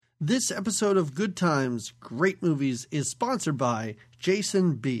This episode of Good Times, Great Movies is sponsored by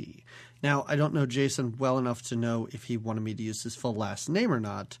Jason B. Now, I don't know Jason well enough to know if he wanted me to use his full last name or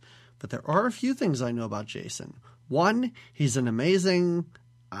not, but there are a few things I know about Jason. One, he's an amazing,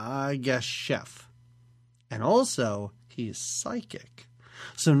 I guess, chef. And also, he's psychic.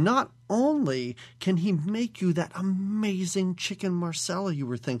 So not only can he make you that amazing chicken marsala you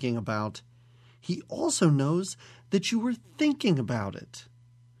were thinking about, he also knows that you were thinking about it.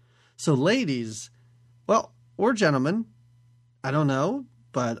 So ladies, well, or gentlemen, I don't know,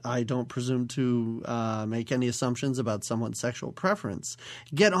 but I don't presume to make any assumptions about someone's sexual preference.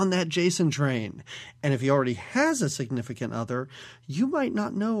 Get on that Jason train. And if he already has a significant other, you might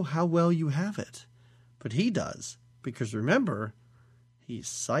not know how well you have it. But he does, because remember, he's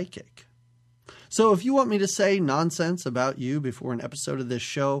psychic. So if you want me to say nonsense about you before an episode of this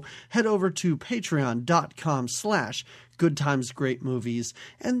show, head over to patreon.com/goodtimesgreatmovies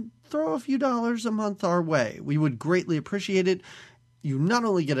and throw a few dollars a month our way. We would greatly appreciate it. You not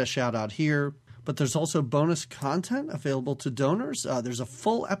only get a shout out here, but there's also bonus content available to donors. There's a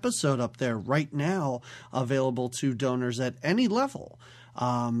full episode up there right now available to donors at any level.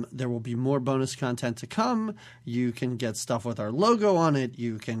 There will be more bonus content to come. You can get stuff with our logo on it.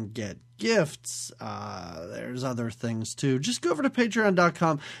 You can get gifts. There's other things too. Just go over to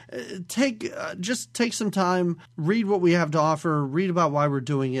patreon.com. Just take some time, read what we have to offer, read about why we're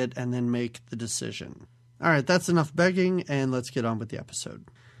doing it, and then make the decision. All right, that's enough begging, and let's get on with the episode.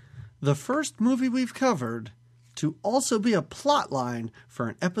 The first movie we've covered to also be a plot line for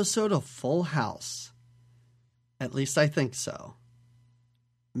an episode of Full House. At least I think so.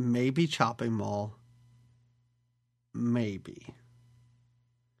 Maybe Chopping Mall. Maybe.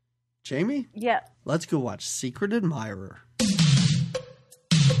 Jamie? Yeah. Let's go watch Secret Admirer.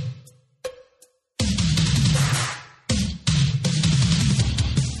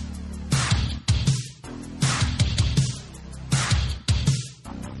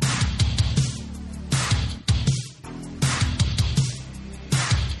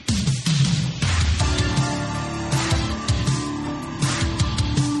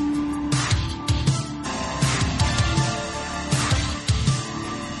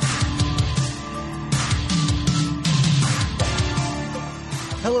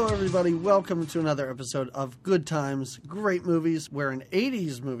 Welcome to another episode of Good Times, Great Movies. We're an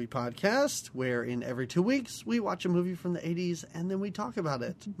 80s movie podcast where in every 2 weeks we watch a movie from the 80s and then we talk about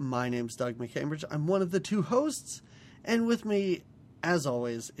it. My name's Doug McCambridge. I'm one of the two hosts, and with me, as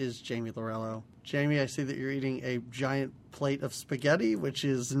always, is Jamie Lorello. Jamie, I see that you're eating a giant plate of spaghetti, which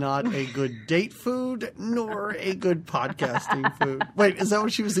is not a good date food nor a good podcasting food. Wait, is that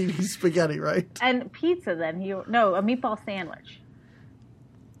what she was eating? Spaghetti, right? And pizza then. No, a meatball sandwich.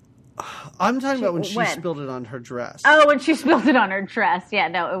 I'm talking about when she spilled it on her dress. Oh, when she spilled it on her dress. Yeah,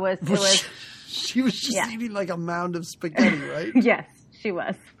 no, it was. She was just eating like a mound of spaghetti, right? Yes, she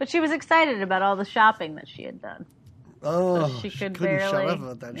was. But she was excited about all the shopping that she had done. Oh, so she couldn't barely shut up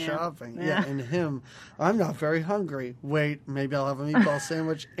about that shopping. Yeah, and him, I'm not very hungry. Wait, maybe I'll have a meatball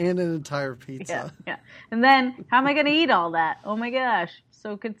sandwich and an entire pizza. Yeah. And then, how am I going to eat all that? Oh my gosh,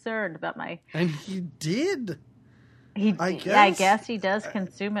 so concerned about my... And he did. I guess he does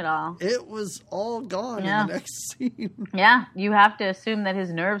consume it all. It was all gone in the next scene. Yeah, you have to assume that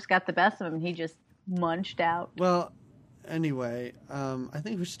his nerves got the best of him and he just munched out. Well, anyway, I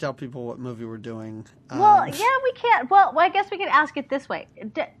think we should tell people what movie we're doing. Well, yeah, we can't. Well, I guess we could ask it this way.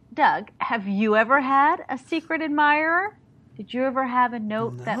 Doug, have you ever had a secret admirer? Did you ever have a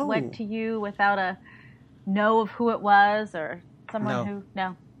note that went to you without a know of who it was or someone who...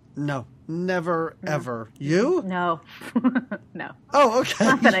 No. No, never, ever. You? No. No. Oh, okay.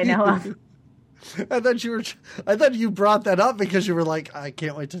 Not that I know of. I thought you brought that up because you were like, I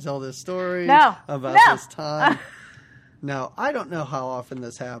can't wait to tell this story about this time. No, I don't know how often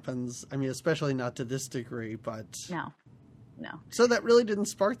this happens. I mean, especially not to this degree, but... No. So that really didn't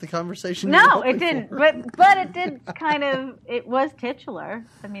spark the conversation? No, it didn't. But it did kind of... It was titular.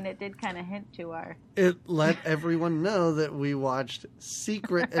 I mean, it did kind of hint to our... It let everyone know that we watched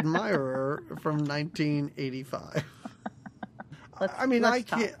Secret Admirer from 1985. I mean,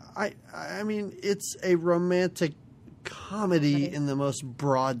 it's a romantic comedy in the most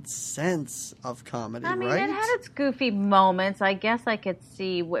broad sense of comedy, right? I mean, it had its goofy moments. I guess I could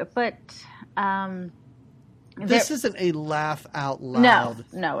see... But... This isn't a laugh out loud.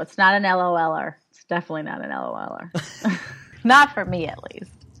 No, it's not an LOLer. It's definitely not an LOLer. Not for me, at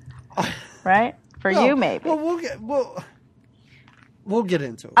least. Right? For you, maybe. Well, we'll get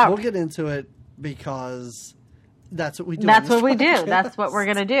into it. We'll get into it because that's what we do. That's what we do. That's what we're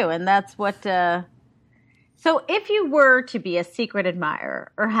going to do. And that's what So if you were to be a secret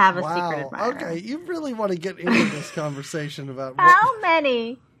admirer or have a secret admirer. Okay, you really want to get into this conversation about how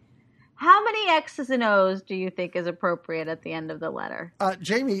many X's and O's do you think is appropriate at the end of the letter?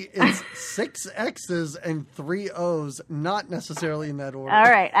 Jamie, it's 6 X's and 3 O's, not necessarily in that order. All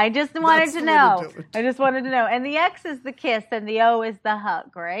right, I just wanted to know. And the X is the kiss and the O is the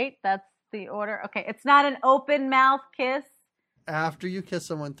hug, right? That's the order. Okay, it's not an open mouth kiss. After you kiss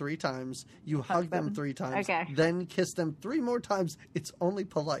someone 3 times, you hug them 3 times, okay. Then kiss them 3 more times. It's only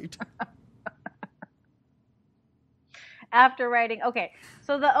polite. After writing, okay,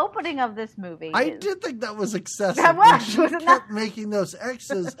 so the opening of this movie I did think that was excessive. That was. She kept making those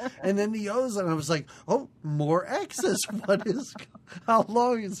X's and then the O's, and I was like, oh, more X's. How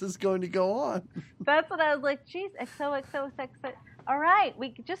long is this going to go on? That's what I was like, geez, XOXO. All right,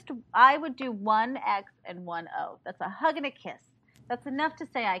 I would do 1 X and 1 O. That's a hug and a kiss. That's enough to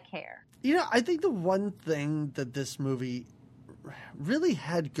say I care. You know, I think the one thing that this movie really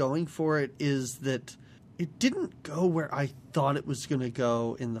had going for it is that it didn't go where I thought it was going to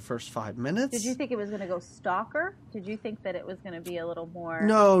go in the first 5 minutes. Did you think it was going to go stalker? Did you think that it was going to be a little more...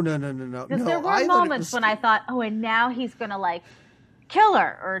 No. Because there were moments when I thought, oh, and now he's going to, like, kill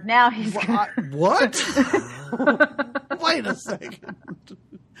her, or now he's going to... What? Wait a second.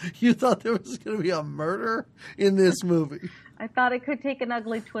 You thought there was going to be a murder in this movie? I thought it could take an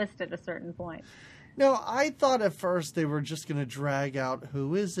ugly twist at a certain point. No, I thought at first they were just going to drag out,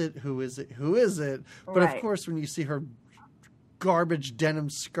 who is it? But right. Of course, when you see her garbage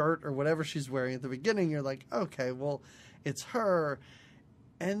denim skirt or whatever she's wearing at the beginning, you're like, okay, well, it's her.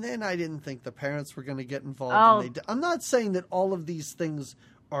 And then I didn't think the parents were going to get involved. Oh. I'm not saying that all of these things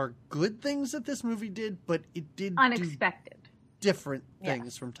are good things that this movie did, but it did unexpected. Different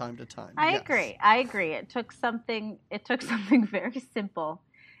things from time to time. I agree. It took something very simple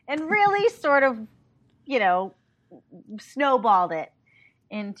and really sort of, snowballed it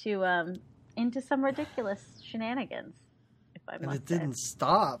into some ridiculous shenanigans, if I must say. And it didn't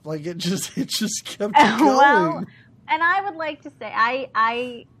stop. Like it just kept going. Well, and I would like to say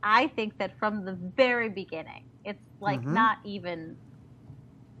I think that from the very beginning, it's like not even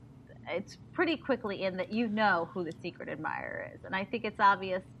it's pretty quickly in that you know who the secret admirer is. And I think it's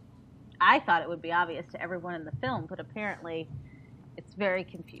obvious. I thought it would be obvious to everyone in the film, but apparently it's very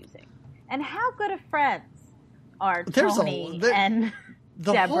confusing. And how good of friends are Tony and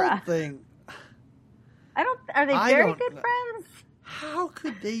the Deborah? Whole thing. Are they very good friends? How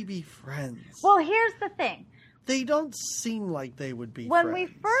could they be friends? Well, here's the thing. They don't seem like they would be when friends.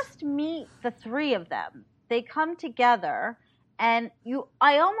 we first meet the 3 of them, they come together, and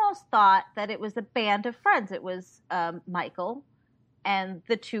I almost thought that it was a band of friends. It was Michael and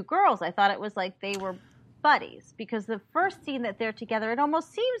the 2 girls. I thought it was like they were buddies, because the first scene that they're together, it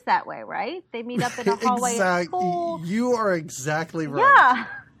almost seems that way, right? They meet up in a hallway at school. You are exactly right. Yeah.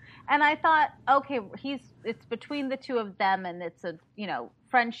 And I thought, okay, it's between the 2 of them, and it's a,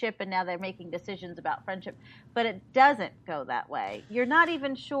 friendship, and now they're making decisions about friendship. But it doesn't go that way. You're not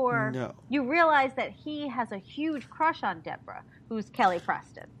even sure. No. You realize that he has a huge crush on Deborah, who's Kelly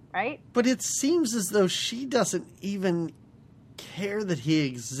Preston, right? But it seems as though she doesn't even care that he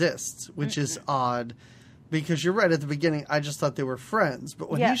exists, which is odd, because you're right, at the beginning, I just thought they were friends. But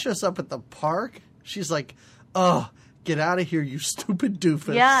when he shows up at the park, she's like, oh, get out of here, you stupid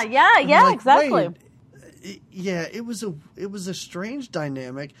doofus. Yeah, exactly. It was a strange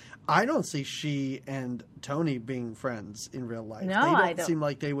dynamic. I don't see she and Tony being friends in real life. No, I don't seem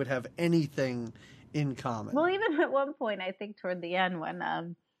like they would have anything in common. Well, even at one point, I think toward the end,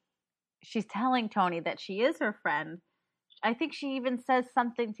 when she's telling Tony that she is her friend, I think she even says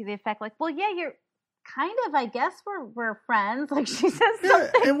something to the effect like, well, yeah, you're kind of, I guess we're friends. Like she says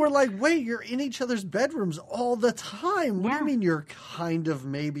something. And we're like, wait, you're in each other's bedrooms all the time. What do you mean you're kind of,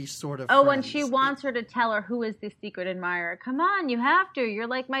 maybe, sort of friends? When she wants her to tell her who is the secret admirer. Come on, you have to. You're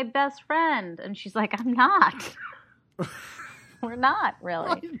like my best friend. And she's like, I'm not. We're not, really.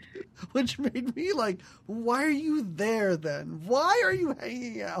 Right. Which made me like, why are you there then? Why are you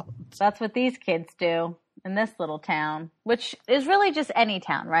hanging out? That's what these kids do in this little town, which is really just any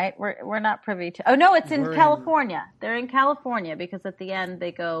town, right? We're not privy to... Oh, no, it's in California. They're in California because at the end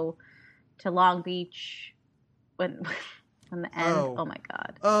they go to Long Beach when the end... Oh, my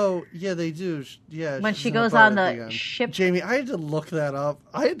God. Oh, yeah, they do. Yeah. When she goes on the ship... Jamie, I had to look that up.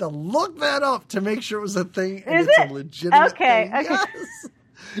 To make sure it was a thing. And is it's it? A legitimate thing. Okay. Yes.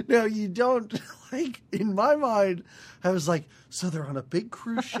 No, you don't... Like, in my mind, I was like, so they're on a big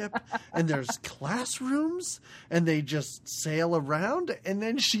cruise ship, and there's classrooms, and they just sail around, and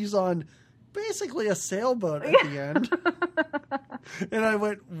then she's on basically a sailboat at the end. And I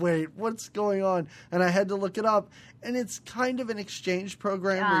went, wait, what's going on? And I had to look it up. And it's kind of an exchange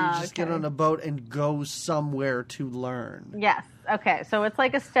program where you just get on a boat and go somewhere to learn. Yes. Okay. So it's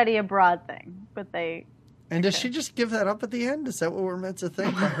like a study abroad thing, but they... And does she just give that up at the end? Is that what we're meant to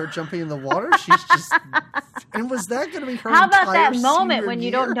think by her jumping in the water? She's just... And was that going to be her How about entire that moment when year?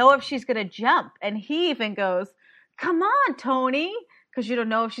 you don't know if she's going to jump? And he even goes, come on, Tony. Because you don't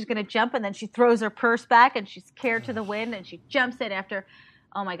know if she's going to jump. And then she throws her purse back and she's scared to the wind. And she jumps in after...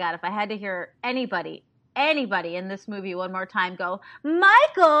 Oh, my God. If I had to hear anybody in this movie one more time go,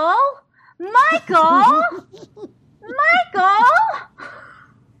 Michael! Michael! Michael!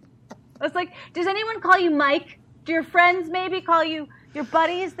 I was like, does anyone call you Mike? Do your friends maybe call you your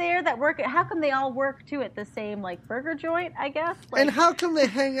buddies there that work at, how come they all work too at the same like burger joint, I guess? Like, and how come they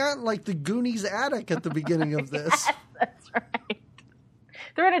hang out in like the Goonies attic at the beginning of this? Yes, that's right.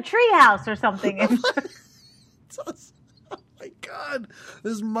 They're in a treehouse or something. Oh my God.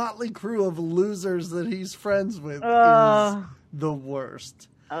 This motley crew of losers that he's friends with is the worst.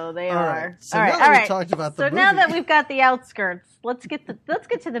 Oh, they all are. Right. So all now right, that all we've right. talked about the movie. So now that we've got the outskirts, let's get to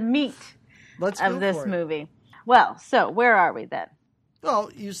the meat of this movie. Well, so where are we then? Well,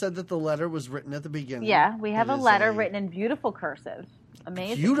 you said that the letter was written at the beginning. Yeah, we have a letter written in beautiful cursive.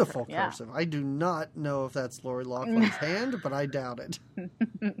 Amazing. Beautiful cursive. Yeah. I do not know if that's Lori Loughlin's hand, but I doubt it.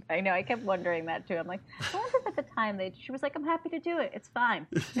 I know. I kept wondering that too. I'm like, I wonder if at the time she was like, I'm happy to do it. It's fine.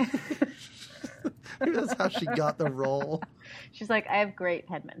 Maybe that's how she got the role. She's like, I have great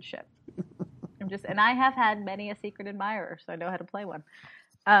penmanship. And I have had many a secret admirer, so I know how to play one.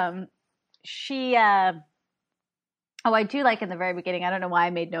 I do like in the very beginning, I don't know why I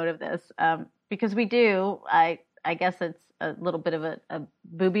made note of this, because we do, I guess it's a little bit of a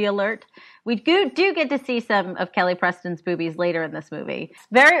boobie alert. We do get to see some of Kelly Preston's boobies later in this movie.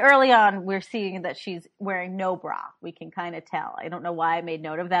 Very early on, we're seeing that she's wearing no bra. We can kind of tell. I don't know why I made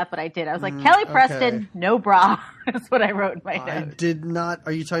note of that, but I did. I was like, Kelly Preston, no bra. That's what I wrote in my notes. I did not.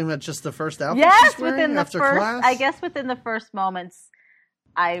 Are you talking about just the first outfit yes, she's wearing within the after first, class? I guess within the first moments,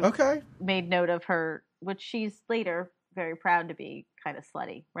 I made note of her, which she's later very proud to be kind of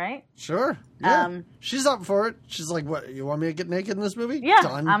slutty, right? Sure. Yeah. She's up for it. She's like, what, you want me to get naked in this movie? Yeah,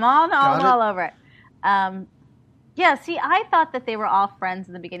 Done. I'm all over it. Yeah, see, I thought that they were all friends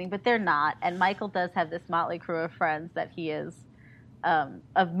in the beginning, but they're not. And Michael does have this motley crew of friends that he is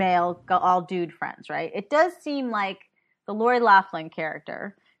of male, all dude friends, right? It does seem like the Lori Loughlin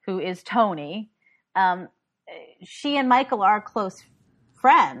character, who is Tony, she and Michael are close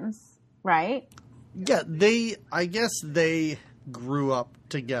friends, right? Yeah, I guess they grew up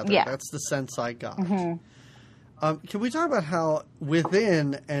together. Yeah. That's the sense I got. Mm-hmm. Can we talk about how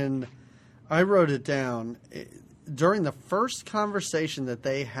within, and I wrote it down, during the first conversation that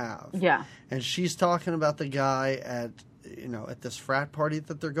they have, and she's talking about the guy at this frat party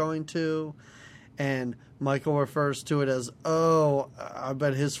that they're going to, and Michael refers to it as, I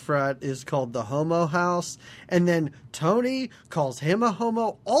bet his frat is called the Homo House. And then Tony calls him a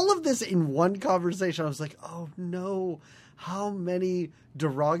homo. All of this in one conversation. I was like, oh, no. How many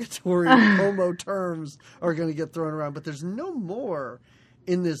derogatory homo terms are going to get thrown around? But there's no more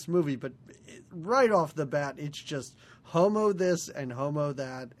in this movie. But right off the bat, it's just homo this and homo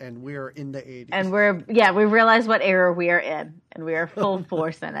that. And we're in the 80s. And we realize what era we are in. And we are full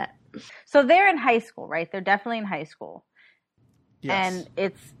force in it. So they're in high school, right? They're definitely in high school. Yes. And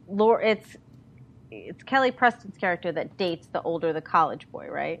it's Kelly Preston's character that dates the college boy,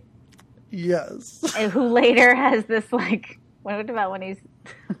 right? Yes. And who later has this like, what about when he's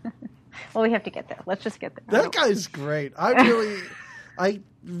well, we have to get there. Let's just get there. That guy's great. I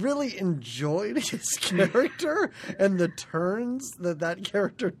really enjoyed his character and the turns that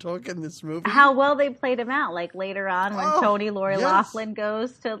character took in this movie. How well they played him out. Like later on when Lori Loughlin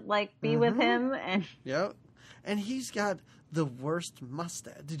goes to like be with him. And he's got the worst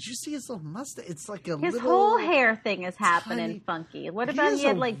mustache. Did you see his little mustache? It's like his whole hair thing is happening funky. What about he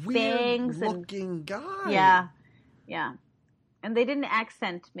had like bangs and looking guy. Yeah. And they didn't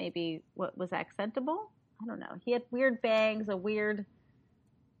accent maybe what was accentable? I don't know. He had weird bangs, a weird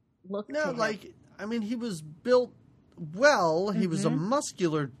look to him. He was built well. He was a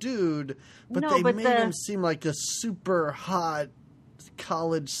muscular dude, but they made him seem like a super hot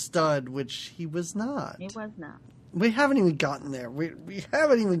college stud, which he was not. He was not. We haven't even gotten there. We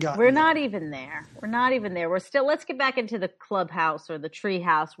haven't even gotten We're not even there. We're not even there. We're still, let's get back into the clubhouse or the tree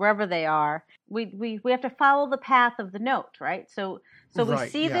house, wherever they are. We have to follow the path of the note, right? So we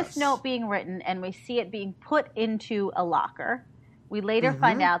see this note being written and we see it being put into a locker. We later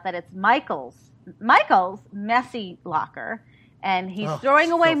find out that it's Michael's messy locker. And he's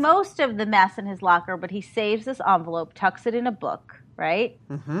throwing away most of the mess in his locker, but he saves this envelope, tucks it in a book, right?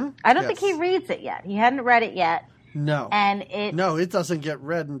 Mm-hmm. I don't think he reads it yet. He hadn't read it yet. No. And it doesn't get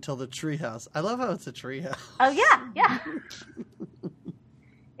read until the treehouse. I love how it's a treehouse. Oh, yeah.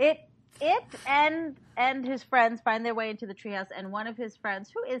 It and his friends find their way into the treehouse, and one of his friends,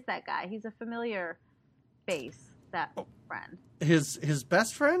 who is that guy? He's a familiar face, that friend. His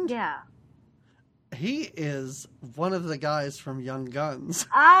best friend? Yeah. He is one of the guys from Young Guns.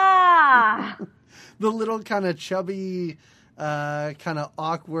 Ah! The little kind of chubby, kind of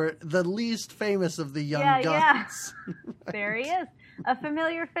awkward, the least famous of the Young Guns. Yeah. There he is. A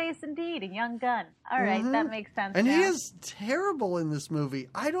familiar face indeed, a young gun. All right, that makes sense. And now. he is terrible in this movie.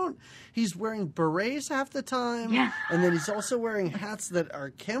 He's wearing berets half the time. Yeah. And then he's also wearing hats that are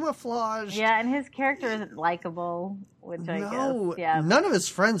camouflaged. Yeah, and his character isn't likable, which I guess. Yeah. None of his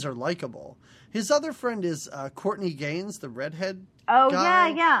friends are likable. His other friend is Courtney Gaines, the redhead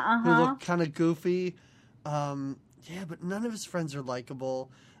guy. Who looked kind of goofy. But none of his friends are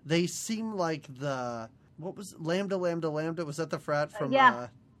likable. They seem like what was Lambda? Was that the frat from?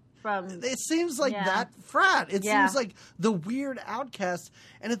 It seems like that frat. It seems like the weird outcast.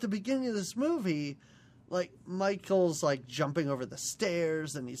 And at the beginning of this movie, like Michael's like jumping over the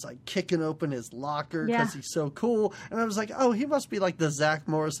stairs and he's like kicking open his locker because he's so cool. And I was like, oh, he must be like the Zach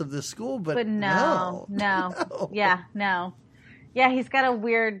Morris of this school. But no. Yeah, no. Yeah, he's got a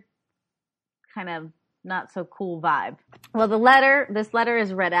weird kind of not so cool vibe. Well, this letter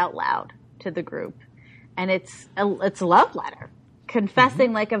is read out loud to the group. And it's a love letter,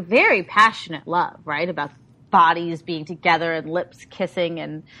 confessing like a very passionate love, right? About bodies being together and lips kissing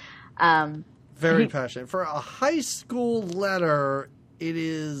and very passionate. For a high school letter, it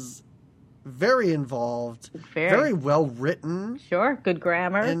is very involved, very well written. Sure, good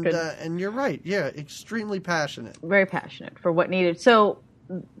grammar. And you're right. Yeah, extremely passionate. Very passionate for what needed. So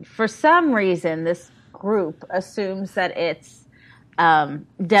for some reason, this group assumes that it's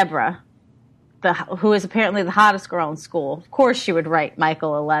Deborah, who is apparently the hottest girl in school. Of course she would write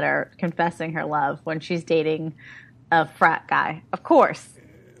Michael a letter confessing her love when she's dating a frat guy. Of course.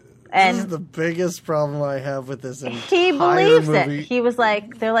 And this is the biggest problem I have with this entire he believes movie. it. He was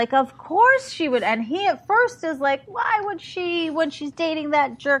like, they're like, of course she would. And he at first is like, why would she when she's dating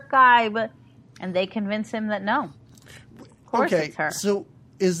that jerk guy? And they convince him that no. Of course it's her. So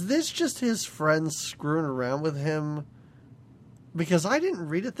is this just his friends screwing around with him? Because I didn't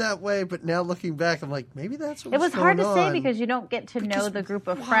read it that way, but now looking back, I'm like, maybe that's what it was going hard to on. say because you don't get to know the group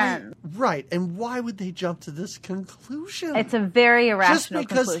of friends. Right, and why would they jump to this conclusion? It's a very irrational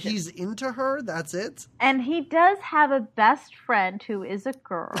conclusion. Just because he's into her, that's it? And he does have a best friend who is a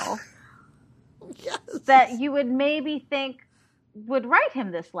girl yes. that you would maybe think would write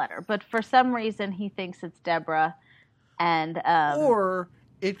him this letter. But for some reason, he thinks it's Deborah. And or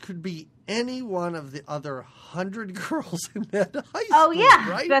it could be any one of the other 100 girls in that high school. Oh yeah,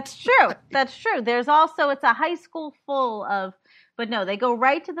 right? That's true. That's true. There's also it's a high school full of, but no, they go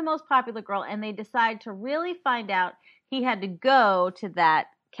right to the most popular girl, and they decide to really find out. He had to go to that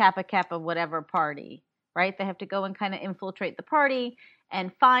Kappa whatever party, right? They have to go and kind of infiltrate the party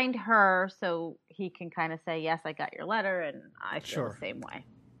and find her, so he can kind of say, "Yes, I got your letter, and I feel the same way."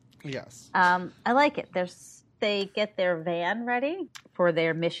 Yes. I like it. They get their van ready for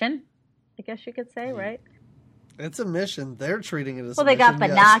their mission. I guess you could say, right? It's a mission. They're treating it as well, a mission. Well, they got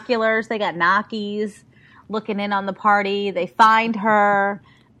binoculars. Yes. They got knockies looking in on the party. They find her.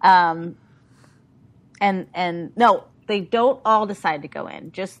 And no, they don't all decide to go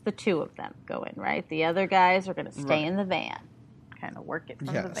in. Just the two of them go in, right? The other guys are going to stay in the van, kind of work it from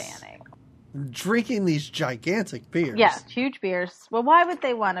the van angle. Drinking these gigantic beers. Yeah, huge beers. Well, why would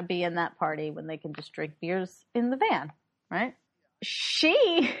they want to be in that party when they can just drink beers in the van, right?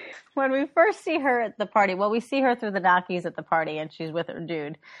 When we first see her at the party, well, we see her through the knockies at the party and she's with her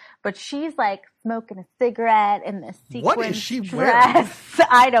dude, but she's like smoking a cigarette in this sequin What is she dress.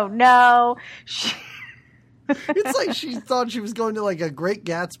 wearing? I don't know. It's like she thought she was going to like a Great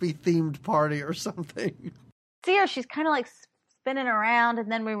Gatsby themed party or something. See her, she's kind of like spinning around,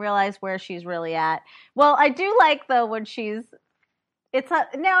 and then we realize where she's really at. Well, I do like though when it's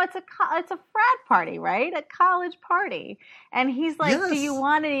a frat party, right? A college party. And he's like, yes. Do you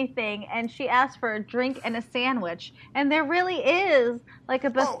want anything? And she asks for a drink and a sandwich. And there really is like a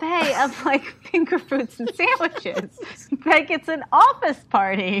buffet of like finger foods and sandwiches. Like it's an office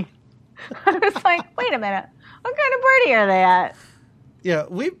party. I was like, wait a minute. What kind of party are they at? Yeah,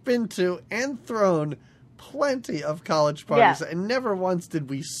 we've been to and thrown plenty of college parties, and never once did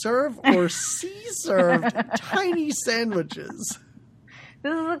we serve or see served tiny sandwiches.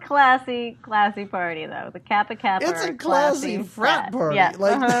 This is a classy party, though. The Kappa Kappa. It's a classy frat party. Yeah.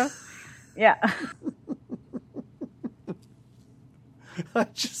 Like, yeah. I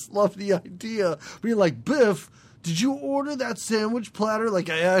just love the idea. Being like, Biff, did you order that sandwich platter like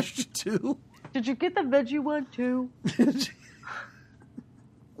I asked you to? Did you get the veggie one, too?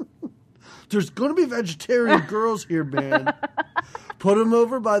 There's going to be vegetarian girls here, man. Put them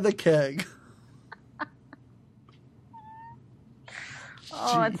over by the keg.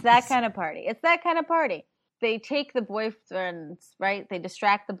 Oh, it's that kind of party. It's that kind of party. They take the boyfriends, right? They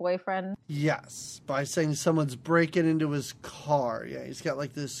distract the boyfriend. Yes, by saying someone's breaking into his car. Yeah, he's got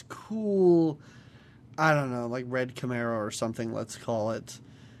like this cool, I don't know, like red Camaro or something, let's call it.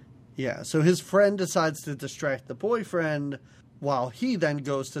 Yeah, so his friend decides to distract the boyfriend while he then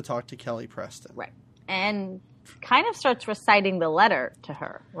goes to talk to Kelly Preston. Right. And kind of starts reciting the letter to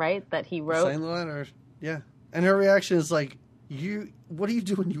her, right? That he wrote. Reciting the letter, yeah. And her reaction is like, what are you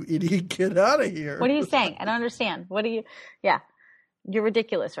doing, you idiot? Get out of here. What are you saying? I don't understand. Yeah. You're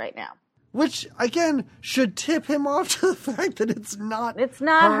ridiculous right now. Which, again, should tip him off to the fact that it's not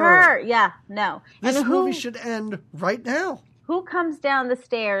her. Yeah, no. This movie should end right now. Who comes down the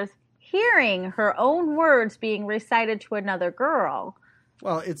stairs hearing her own words being recited to another girl?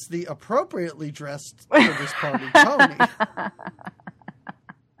 Well, it's the appropriately dressed for this party, Tony.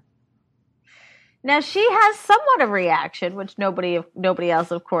 Now, she has somewhat of a reaction, which nobody else,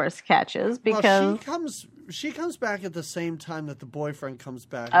 of course, catches, because... Well, she comes back at the same time that the boyfriend comes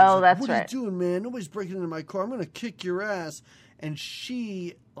back. Oh, like, that's what right. What are you doing, man? Nobody's breaking into my car. I'm going to kick your ass. And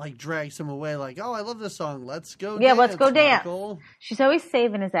she, like, drags him away like, oh, I love this song. Let's go dance, let's go dance. Michael. She's always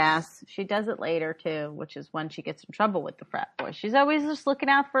saving his ass. She does it later, too, which is when she gets in trouble with the frat boy. She's always just looking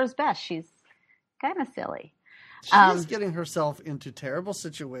out for his best. She's kind of silly. She's getting herself into terrible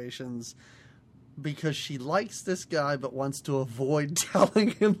situations because she likes this guy but wants to avoid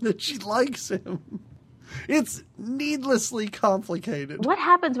telling him that she likes him. It's needlessly complicated. What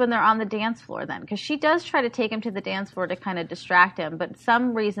happens when they're on the dance floor then? Because she does try to take him to the dance floor to kind of distract him, but for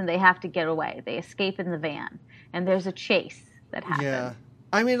some reason they have to get away. They escape in the van, and there's a chase that happens. Yeah.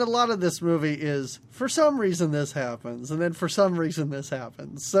 I mean, a lot of this movie is, for some reason this happens, and then for some reason this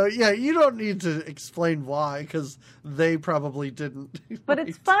happens. So, yeah, you don't need to explain why, because they probably didn't. But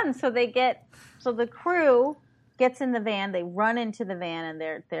it's fun. So the crew gets in the van, they run into the van,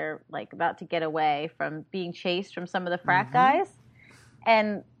 and they're like about to get away from being chased from some of the frat guys.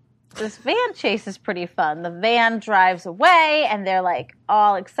 And this van chase is pretty fun. The van drives away, and they're like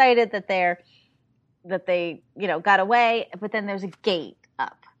all excited that they got away. But then there's a gate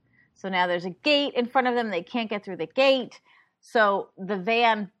up. So now there's a gate in front of them. They can't get through the gate. So the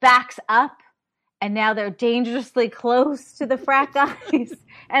van backs up, and now they're dangerously close to the frat guys.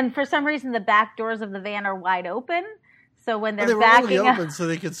 And for some reason, the back doors of the van are wide open. So when they're backing only up, open so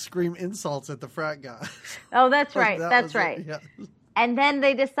they could scream insults at the frat guys. Oh, that's right. That's right. Yeah. And then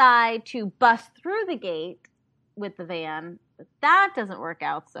they decide to bust through the gate with the van. But that doesn't work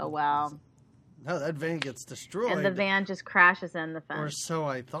out so well. No, that van gets destroyed. And the van just crashes in the fence. Or so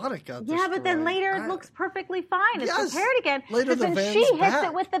I thought it got destroyed. Yeah, but then later it looks perfectly fine. It's repaired again. Later the then van's she hits back.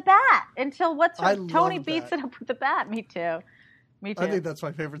 it with the bat until Tony love beats that. it up with the bat. Me too. I think that's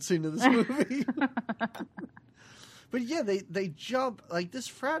my favorite scene of this movie. But yeah, they jump, like this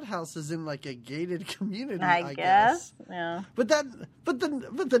frat house is in like a gated community, I guess. Yeah. But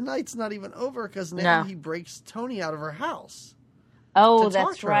the night's not even over because now he breaks Tony out of her house. Oh,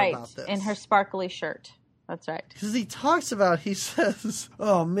 that's right. In her sparkly shirt. That's right. Because he says,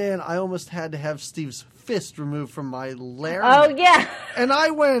 oh man, I almost had to have Steve's fist removed from my larynx. Oh, yeah. And I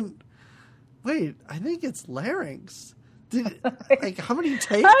went, wait, I think it's larynx. How many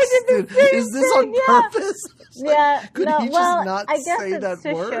takes? Is this on purpose? Could he just not say that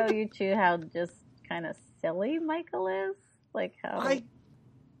word? To show you too how just kind of silly Michael is. Like how...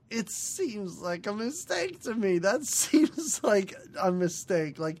 It seems like a mistake to me. That seems like a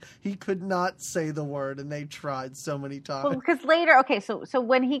mistake. Like he could not say the word, and they tried so many times. Well, because later, so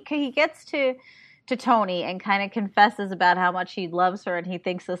when he gets to Tony and kind of confesses about how much he loves her, and he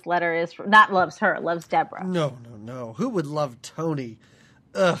thinks this letter is loves Deborah. No. Who would love Tony?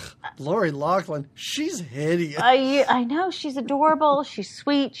 Ugh, Lori Loughlin, she's hideous. I know, she's adorable, she's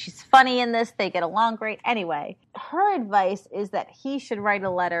sweet, she's funny in this, they get along great. Anyway, her advice is that he should write a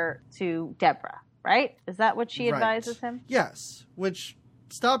letter to Deborah, right? Is that what she advises him? Yes,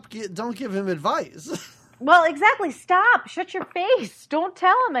 don't give him advice. Well, exactly, stop, shut your face, don't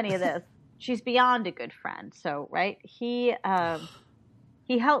tell him any of this. She's beyond a good friend, so, right? He writes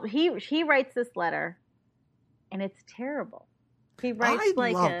this letter, and it's terrible. He writes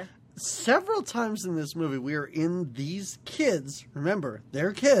several times in this movie, we are in these kids, remember,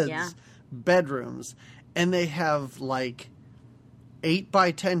 they're kids, bedrooms, and they have like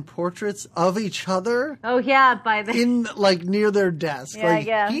 8x10 portraits of each other. Oh yeah, in like near their desk. Yeah, like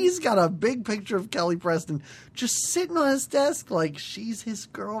yeah. He's got a big picture of Kelly Preston just sitting on his desk like she's his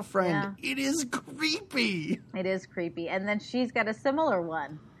girlfriend. Yeah. It is creepy. It is creepy. And then she's got a similar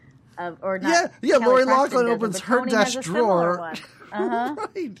one. Or not. Yeah. Kelly Lori Preston Loughlin doesn't, opens but her Tony has desk a similar drawer. one. Uh-huh.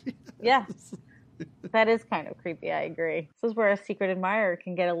 Right. Yeah. That is kind of creepy. I agree. This is where a secret admirer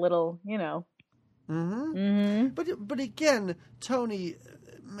can get a little, But again, Tony,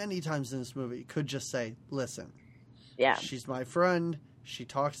 many times in this movie, could just say, "Listen, she's my friend. She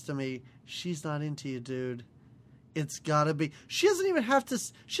talks to me. She's not into you, dude. It's gotta be." She doesn't even have to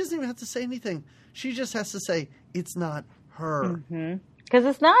say anything. She just has to say, "It's not her." Because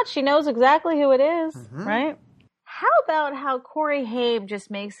it's not. She knows exactly who it is, right? How about how Corey Haim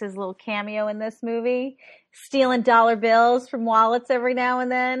just makes his little cameo in this movie, stealing dollar bills from wallets every now and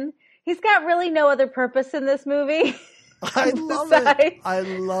then? He's got really no other purpose in this movie. I love it. I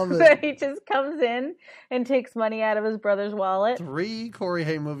love it. But he just comes in and takes money out of his brother's wallet. 3 Corey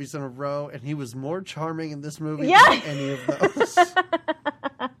Haim movies in a row, and he was more charming in this movie Yeah. than any of those.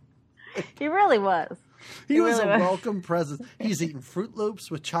 He really was. He was really a was. welcome presence. He's eating Fruit Loops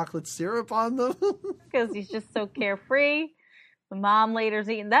with chocolate syrup on them. Because he's just so carefree. The mom later's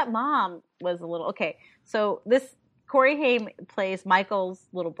eating. That mom was a little... Okay, so this... Corey Haim plays Michael's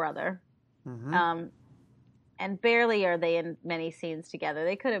little brother. And barely are they in many scenes together.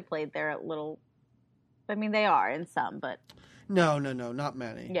 They could have played their little... I mean, they are in some, but... No, not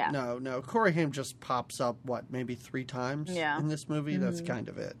many. Yeah. No. Corey Haim just pops up, maybe 3 times in this movie? That's kind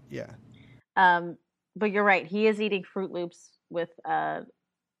of it, yeah. But you're right. He is eating Fruit Loops with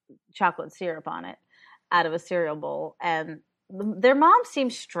chocolate syrup on it out of a cereal bowl. And their mom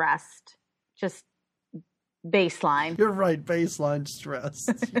seems stressed. Just baseline. You're right. Baseline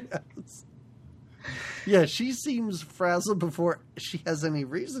stressed. Yes. Yeah, she seems frazzled before she has any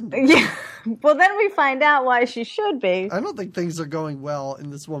reason to. Yeah. Well, then we find out why she should be. I don't think things are going well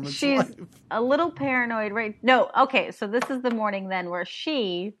in this woman's She's life. a little paranoid, right? No, okay, so this is the morning then where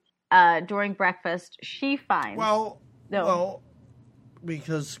she... during breakfast, she finds... Well,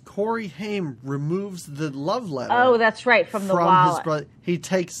 because Corey Haim removes the love letter. Oh, that's right, from the wallet. His brother. He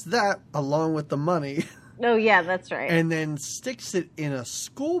takes that along with the money. Oh, yeah, that's right. And then sticks it in a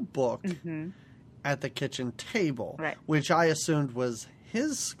school book at the kitchen table. Right. Which I assumed was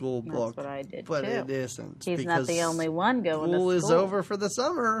his school book. That's what I did, but too. it isn't. He's not the only one going to school. School is over for the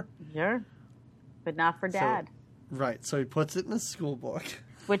summer. Sure. But not for Dad. Right, so he puts it in a school book.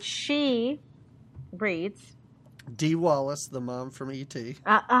 Which she reads. Dee Wallace, the mom from E.T.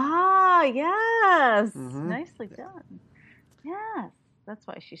 Yes. Nicely done. Yes. That's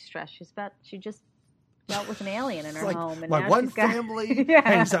why she's stressed. She just dealt with an alien in her home. And my now one she's got... family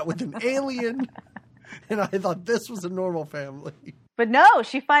hangs out with an alien, and I thought this was a normal family. But no,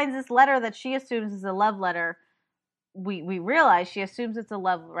 she finds this letter that she assumes is a love letter. We realize she assumes it's a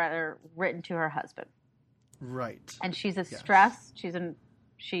love letter written to her husband. Right. And she's stressed.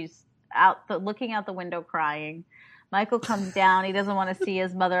 She's out looking out the window crying. Michael comes down. He doesn't want to see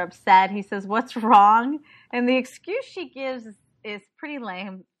his mother upset. He says, "What's wrong?" And the excuse she gives is pretty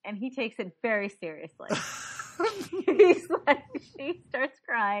lame, and he takes it very seriously. He's like, she starts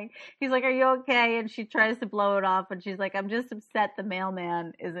crying. He's like, "Are you okay?" And she tries to blow it off, and she's like, "I'm just upset the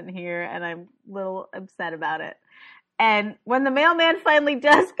mailman isn't here, and I'm a little upset about it." And when the mailman finally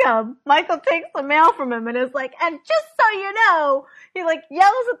does come, Michael takes the mail from him and is like, "And just so you know," he like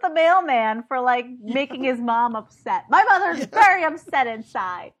yells at the mailman for like making his mom upset. "My mother's very upset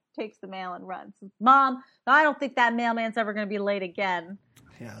inside." Takes the mail and runs. "Mom, I don't think that mailman's ever going to be late again."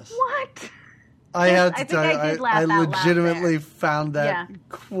 Yes. What? I have to tell you, I out loud legitimately there. found that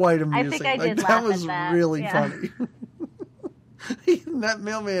quite amusing. I think I did that laugh was at that. really Yeah. funny. That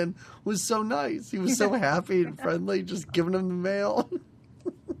mailman was so nice. He was so happy and friendly, just giving him the mail.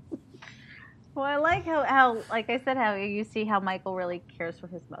 Well, I like how, like I said, how you see how Michael really cares for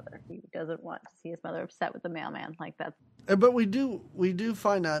his mother. He doesn't want to see his mother upset with the mailman. Like that's. But we do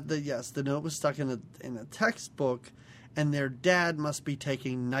find out that yes, the note was stuck in a textbook, and their dad must be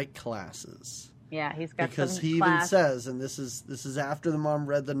taking night classes. Yeah, he's got because some he class. even says, and this is after the mom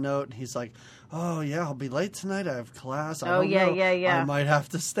read the note, and he's like, "Oh yeah, I'll be late tonight. I have class. I don't know. Yeah. I might have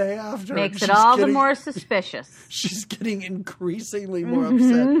to stay after." Makes it all the more suspicious. She's getting increasingly more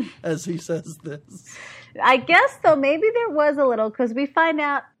upset as he says this. I guess though, maybe there was a little because we find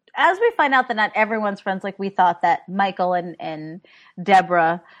out that not everyone's friends. Like we thought that Michael and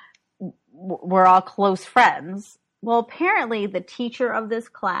Deborah were all close friends. Well, apparently the teacher of this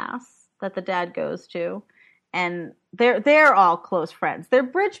class that the dad goes to, and they're all close friends. They're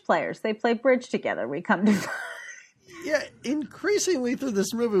bridge players. They play bridge together. We come to Yeah, increasingly through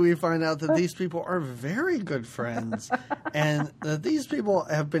this movie, we find out that these people are very good friends, and that these people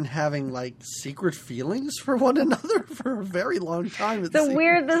have been having like secret feelings for one another for a very long time. This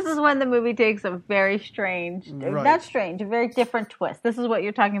is when the movie takes a very strange, not strange, a very different twist. This is what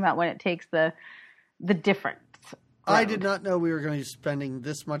you're talking about when it takes the different. I did not know we were going to be spending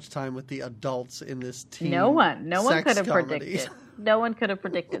this much time with the adults in this teen. No one could have comedy. predicted. No one could have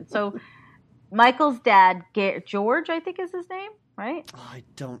predicted. So. Michael's dad, George, I think is his name, right? I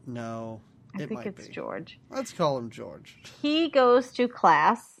don't know. I think it's George. Let's call him George. He goes to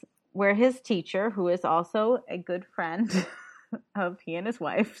class where his teacher, who is also a good friend of he and his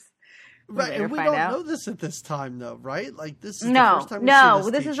wife's. Right, and we don't know this at this time, though, right? Like, this is the first time we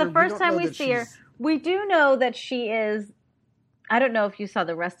see this this is the first time we see her. We do know that she is, I don't know if you saw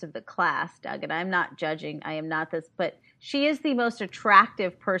the rest of the class, Doug, and I'm not judging. I am not this, but she is the most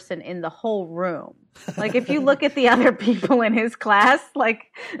attractive person in the whole room. Like, if you look at the other people in his class, like...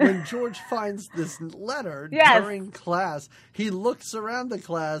 When George finds this letter during class, he looks around the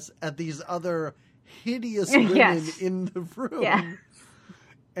class at these other hideous women in the room.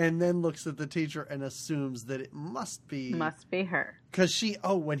 And then looks at the teacher and assumes that it must be her. Because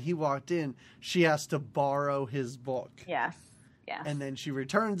when he walked in, she has to borrow his book. Yes. And then she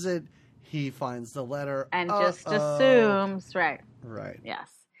returns it. He finds the letter. And just assumes, right. Yes.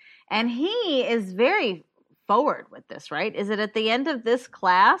 And he is very forward with this, right? Is it at the end of this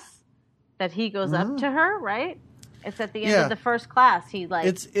class that he goes up to her, right? It's at the end of the first class. He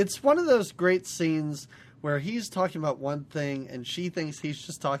It's one of those great scenes where he's talking about one thing and she thinks he's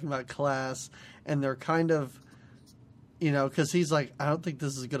just talking about class, and they're kind of, because he's like, I don't think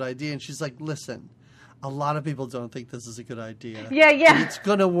this is a good idea. And she's like, listen, a lot of people don't think this is a good idea. Yeah. And it's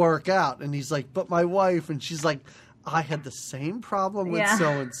going to work out. And he's like, but my wife, and she's like, I had the same problem with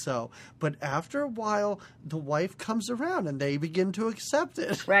so-and-so. But after a while, the wife comes around and they begin to accept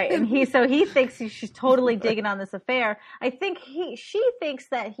it. Right. And he thinks she's totally digging on this affair. I think she thinks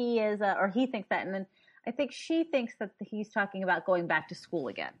that he is, or he thinks that. And then I think she thinks that he's talking about going back to school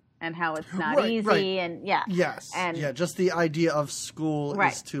again. And how it's not easy, and Yes. And just the idea of school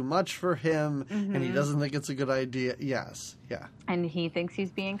is too much for him, and he doesn't think it's a good idea. Yes, yeah. And he thinks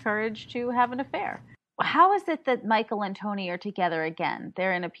he's being encouraged to have an affair. How is it that Michael and Tony are together again?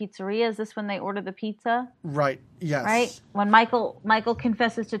 They're in a pizzeria. Is this when they order the pizza? Right, yes. Right? When Michael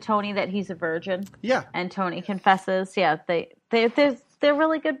confesses to Tony that he's a virgin. Yeah. And Tony confesses, they're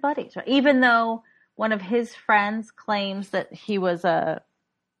really good buddies. Right? Even though one of his friends claims that he was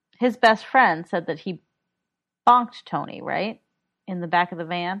his best friend said that he bonked Tony, right? In the back of the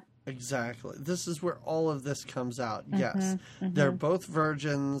van. Exactly. This is where all of this comes out. Yes. They're both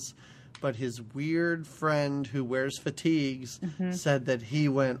virgins, but his weird friend who wears fatigues said that he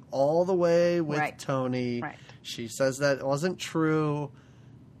went all the way with Tony. Right. She says that wasn't true.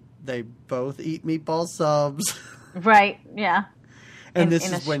 They both eat meatball subs. Right, yeah. And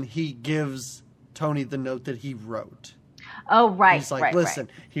this is when he gives Tony the note that he wrote. Oh, right. He's like, listen,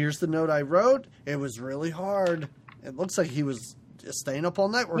 here's the note I wrote. It was really hard. It looks like he was staying up all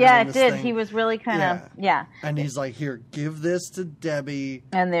night working on this thing. He was really kind of, And he's like, here, give this to Debbie.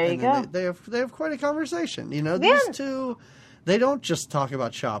 And there you go. They have quite a conversation. These two, they don't just talk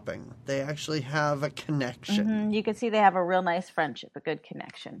about shopping. They actually have a connection. You can see they have a real nice friendship, a good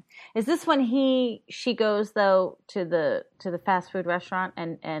connection. Is this when she goes, though, to the fast food restaurant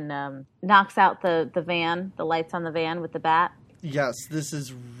and knocks out the van, the lights on the van with the bat? Yes, this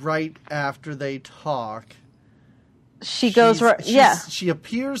is right after they talk. She goes, She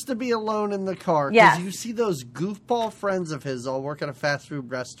appears to be alone in the car. Because you see those goofball friends of his all work at a fast food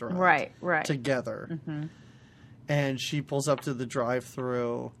restaurant. Right. Together. And she pulls up to the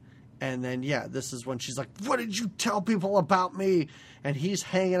drive-thru. And then, this is when she's like, what did you tell people about me? And he's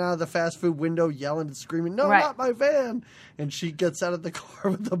hanging out of the fast food window yelling and screaming, no, not my van. And she gets out of the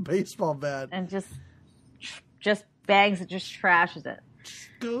car with a baseball bat. And just bangs it, just trashes it.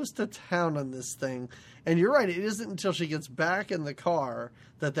 Goes to town on this thing. And you're right, it isn't until she gets back in the car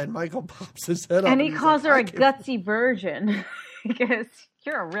that then Michael pops his head up. And he calls her a gutsy virgin. Because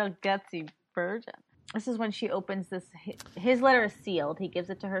you're a real gutsy virgin. This is when she opens this. His letter is sealed. He gives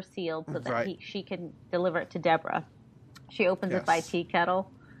it to her sealed so that she can deliver it to Deborah. She opens it by tea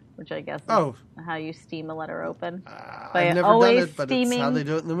kettle, which I guess is how you steam a letter open. I've never done it, but it's how they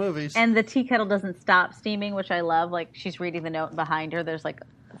do it in the movies. And the tea kettle doesn't stop steaming, which I love. Like, she's reading the note, and behind her there's like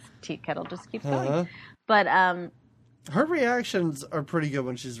a tea kettle just keeps going. But her reactions are pretty good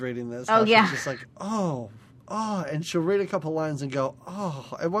when she's reading this. Oh, yeah. She's just like, oh, oh, and she'll read a couple lines and go,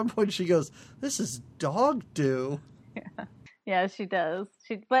 oh. At one point she goes, this is dog do. Yeah, she does.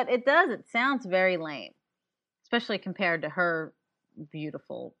 But it does. It sounds very lame, especially compared to her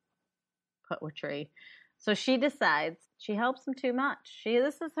beautiful poetry. So she decides she helps him too much.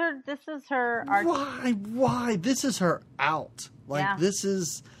 This is her art. Why? This is her out. Like, yeah. This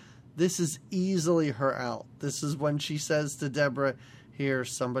is easily her out. This is when she says to Deborah, here,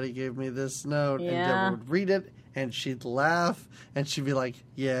 somebody gave me this note. Yeah. And Deborah would read it, and she'd laugh, and she'd be like,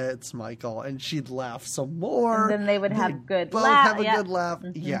 yeah, it's Michael. And she'd laugh some more. And then they would have good both laugh. have a good laugh.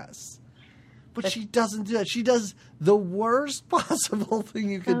 Mm-hmm. Yes. But she doesn't do that. She does the worst possible thing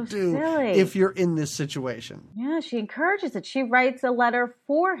you could do silly. if you're in this situation. Yeah, she encourages it. She writes a letter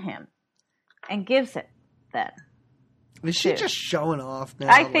for him and gives it then. Is she just showing off now?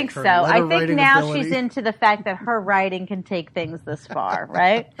 I think so. I think now she's into the fact that her writing can take things this far,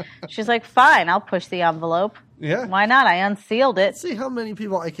 right? She's like, fine, I'll push the envelope. Yeah. Why not? I unsealed it. Let's see how many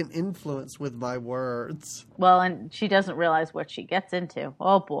people I can influence with my words. Well, and she doesn't realize what she gets into.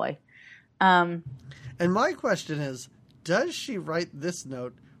 Oh, boy. And my question is, does she write this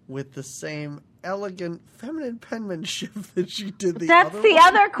note with the same elegant feminine penmanship that she did the other one? That's the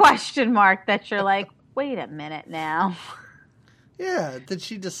other question mark that you're like, wait a minute now. Yeah, did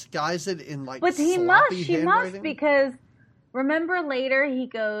she disguise it in like But she must, because remember later he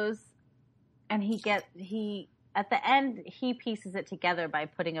goes and at the end he pieces it together by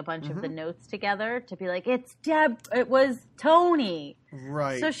putting a bunch of the notes together to be like, it was Tony.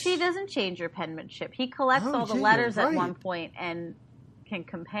 Right. So she doesn't change her penmanship. He collects all the letters at one point and can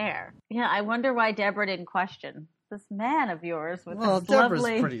compare. Yeah, I wonder why Deborah didn't question this man of yours with this Deborah's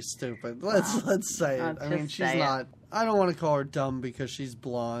lovely... pretty stupid. Let's say it. I mean, she's not... I don't want to call her dumb because she's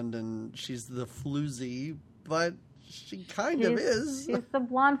blonde and she's the floozy, but she kind of is. She's the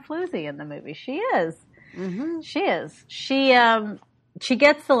blonde floozy in the movie. She is. Mm-hmm. She is. She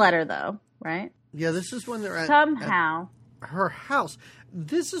gets the letter, though, right? Yeah, this is when they're at her house.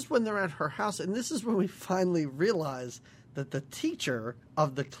 This is when they're at her house, and this is when we finally realize that the teacher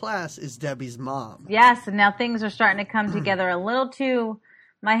of the class is Debbie's mom. Yes, and now things are starting to come together a little too...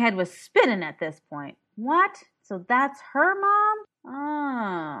 My head was spinning at this point. What? So that's her mom?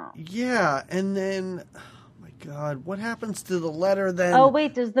 Oh. Yeah, and then... Oh, my God. What happens to the letter then? Oh,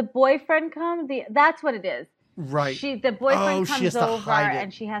 wait, does the boyfriend come? That's what it is. Right. The boyfriend comes over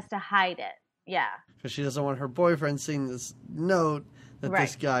and she has to hide it. Yeah. Because she doesn't want her boyfriend seeing this note that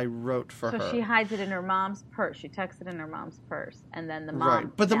this guy wrote for her. So she hides it in her mom's purse. She tucks it in her mom's purse. And then the mom... Right.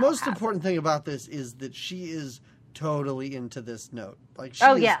 But the most important thing about this is that she is totally into this note. Like, she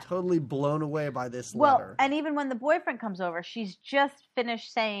is totally blown away by this letter. Well, and even when the boyfriend comes over, she's just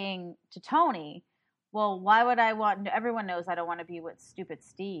finished saying to Tony, well, why would I want... Everyone knows I don't want to be with stupid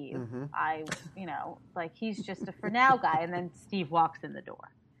Steve. Mm-hmm. He's just a for now guy. And then Steve walks in the door.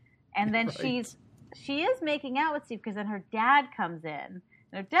 And then she is making out with Steve because then her dad comes in. And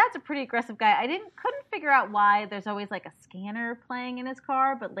her dad's a pretty aggressive guy. Couldn't figure out why there's always like a scanner playing in his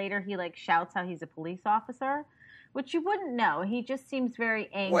car, but later he like shouts how he's a police officer, which you wouldn't know. He just seems very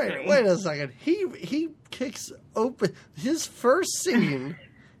angry. Wait a second. He kicks open his first scene.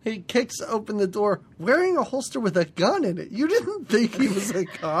 He kicks open the door wearing a holster with a gun in it. You didn't think he was a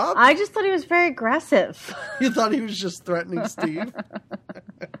cop? I just thought he was very aggressive. You thought he was just threatening Steve?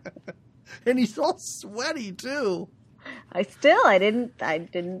 And he's all sweaty, too. I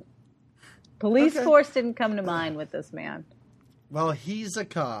didn't. Police force didn't come to mind with this man. Well, he's a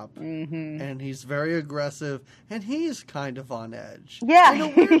cop, and he's very aggressive, and he's kind of on edge. Yeah, in a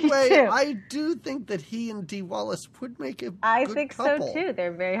weird way, I do think that he and Dee Wallace would make a good couple. So, too.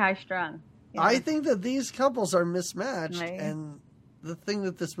 They're very high-strung. Yeah. I think that these couples are mismatched, and the thing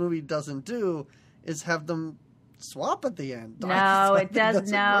that this movie doesn't do is have them swap at the end. No, it does.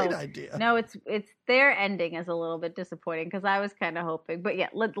 That's a great idea. No, it's their ending is a little bit disappointing because I was kind of hoping, but yeah,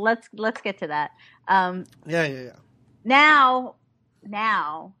 let's get to that. Yeah.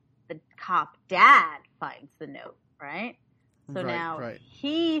 Now the cop dad finds the note, right? So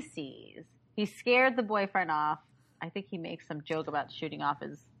he scared the boyfriend off. I think he makes some joke about shooting off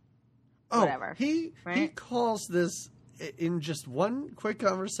his whatever. He calls this. In just one quick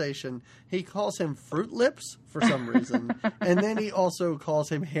conversation, he calls him Fruit Lips for some reason, and then he also calls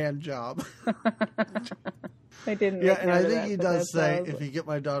him Hand Job. I didn't. Yeah, and I think he does say, "If you get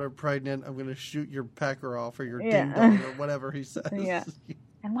my daughter pregnant, I'm going to shoot your pecker off or your ding dong or whatever he says." Yeah.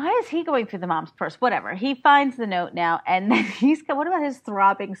 And why is he going through the mom's purse? Whatever. He finds the note now, and then what about his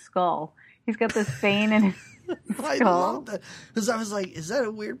throbbing skull? He's got this vein in his... I love that. Because I was like, is that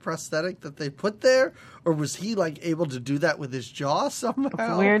a weird prosthetic that they put there? Or was he like able to do that with his jaw somehow?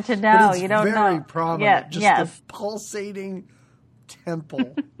 It's weird to know. But it's you don't know. very prominent. Yeah, just the pulsating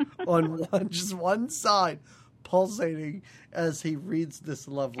temple on one side, pulsating as he reads this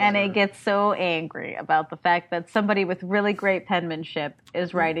love letter. And he gets so angry about the fact that somebody with really great penmanship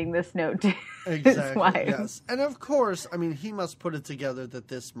is writing this note to his wife. Yes. And of course, I mean, he must put it together that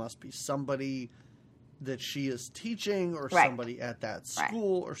this must be somebody that she is teaching or somebody at that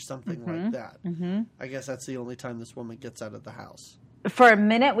school or something like that. Mm-hmm. I guess that's the only time this woman gets out of the house. For a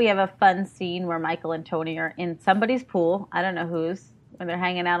minute, we have a fun scene where Michael and Tony are in somebody's pool. I don't know whose. When they're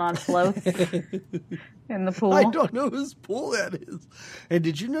hanging out on floats in the pool. I don't know whose pool that is. And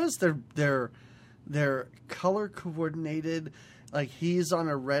did you notice they're color coordinated? Like he's on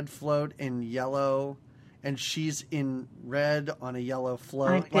a red float in yellow, and she's in red on a yellow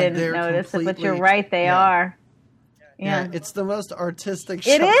float. I didn't notice it, but you're right. They are. Yeah, it's the most artistic.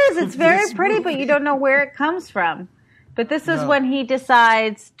 It is. It's very pretty, but you don't know where it comes from. But this is when he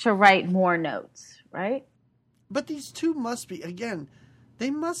decides to write more notes, right? But these two must be, again, they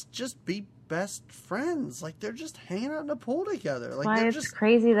must just be best friends. Like, they're just hanging out in a pool together. That's like, why it's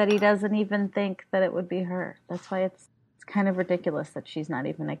crazy that he doesn't even think that it would be her. That's why it's kind of ridiculous that she's not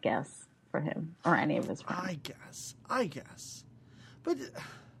even a guess for him or any of his friends. I guess. But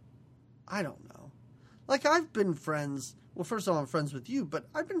I don't know. Like, I've been friends. Well, first of all, I'm friends with you, but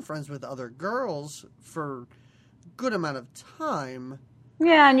I've been friends with other girls for a good amount of time.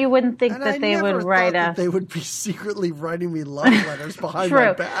 Yeah, and you wouldn't think that they would write that they would be secretly writing me love letters behind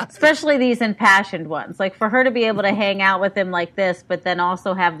my back. Especially these impassioned ones. Like, for her to be able to hang out with him like this, but then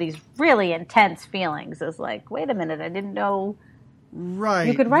also have these really intense feelings is like, wait a minute, I didn't know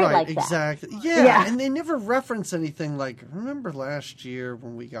you could write like that. Exactly. Yeah, and they never reference anything like, remember last year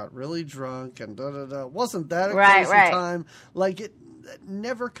when we got really drunk and da-da-da. Wasn't that a crazy time? Like, it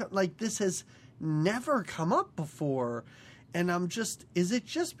never, like, this has never come up before. And I'm just, is it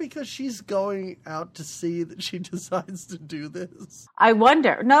just because she's going out to sea that she decides to do this? I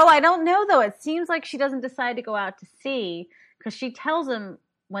wonder. No, I don't know, though. It seems like she doesn't decide to go out to sea because she tells him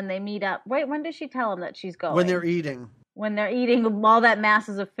when they meet up. Wait, when does she tell him that she's going? When they're eating. When they're eating all that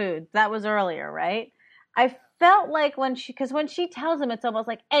masses of food. That was earlier, right? I felt like when she tells him, it's almost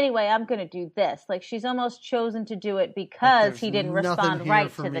like, anyway, I'm going to do this. Like, she's almost chosen to do it because he didn't respond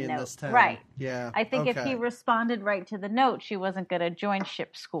right to the note. Right. Yeah. I think if he responded right to the note, she wasn't going to join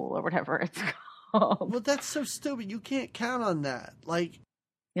ship school or whatever it's called. Well, that's so stupid. You can't count on that. Like,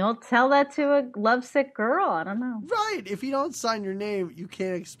 you'll tell that to a lovesick girl. I don't know. Right. If you don't sign your name, you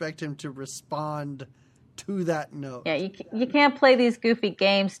can't expect him to respond to that note. Yeah, you can't play these goofy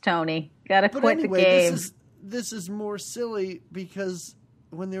games, Tony. Got to quit the game. This is more silly because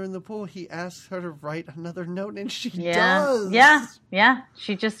when they're in the pool, he asks her to write another note, and she does. Yeah.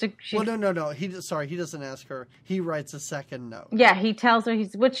 She just. Well, no. He doesn't ask her. He writes a second note. Yeah, he tells her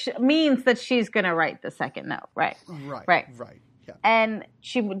which means that she's going to write the second note. Right. Yeah. And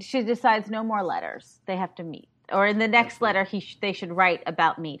she decides no more letters. They have to meet, or in the next letter, they should write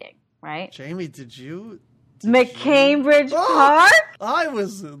about meeting. Right. Jamie, did you? McCambridge Park? I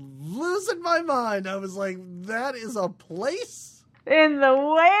was losing my mind. I was like, that is a place? In the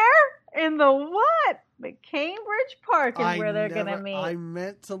where? In the what? McCambridge Park is where they're going to meet. I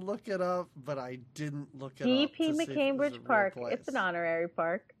meant to look it up, but I didn't look it up. DP McCambridge Park. It's an honorary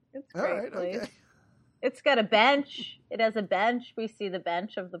park. It's a great place. Okay. It's got a bench. It has a bench. We see the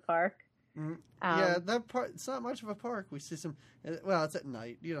bench of the park. Yeah, that part, it's not much of a park. We see some, well, it's at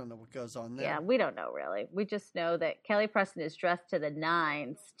night. You don't know what goes on there. Yeah, we don't know really. We just know that Kelly Preston is dressed to the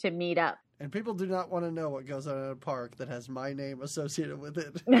nines to meet up. And people do not want to know what goes on in a park that has my name associated with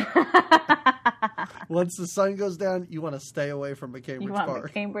it. Once the sun goes down, you want to stay away from McCambridge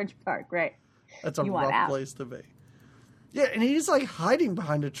Park. McCambridge Park, right. That's a rough place to be. Yeah, and he's like hiding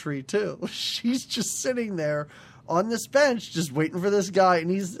behind a tree too. She's just sitting there on this bench just waiting for this guy, and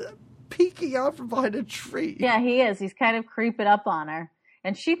he's peeking out from behind a tree. Yeah, he is. He's kind of creeping up on her.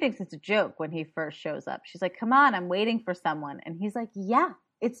 And she thinks it's a joke when he first shows up. She's like, come on, I'm waiting for someone. And he's like, yeah,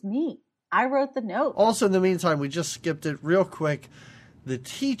 it's me. I wrote the note. Also, in the meantime, we just skipped it real quick. The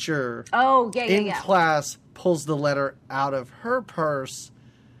teacher in class pulls the letter out of her purse.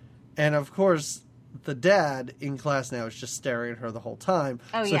 And, of course, the dad in class now is just staring at her the whole time.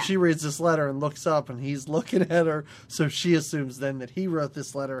 Oh, so she reads this letter and looks up, and he's looking at her. So she assumes then that he wrote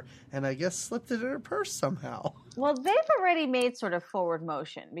this letter and I guess slipped it in her purse somehow. Well, they've already made sort of forward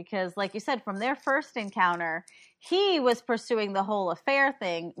motion because, like you said, from their first encounter, he was pursuing the whole affair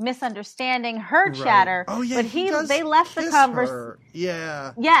thing, misunderstanding her chatter. Oh, yeah, but they left the conversation.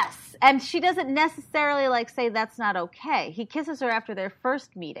 Yeah. Yes, and she doesn't necessarily say that's not okay. He kisses her after their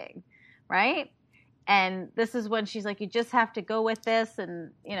first meeting, right? And this is when she's like, you just have to go with this.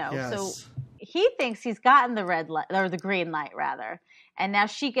 And, so he thinks he's gotten the red light, or the green light, rather. And now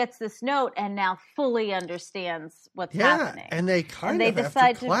she gets this note and now fully understands what's happening. And they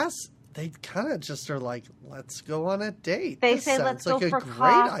decide after class, they kind of just are like, let's go on a date. They say, let's go for great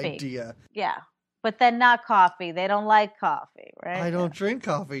coffee. Idea. Yeah. But then not coffee. They don't like coffee, right? I don't drink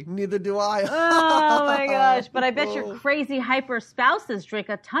coffee. Neither do I. Oh, my gosh. But I bet your crazy hyper spouses drink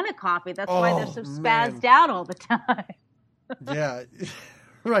a ton of coffee. That's why they're so spazzed out all the time. Yeah.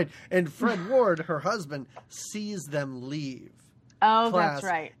 Right. And Fred Ward, her husband, sees them leave. Oh, that's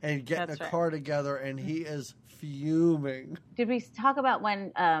right. And get in a car together, and he is fuming. Did we talk about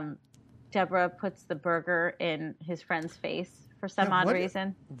when Deborah puts the burger in his friend's face? For some odd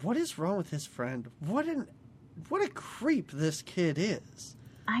reason. What is wrong with his friend? What a creep this kid is.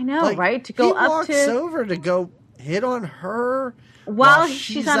 I know, right? To go up to... He walks over to go hit on her while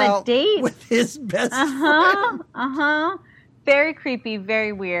she's on a date. With his best friend. Very creepy,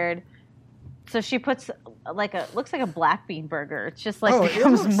 very weird. So she puts looks like a black bean burger. It's just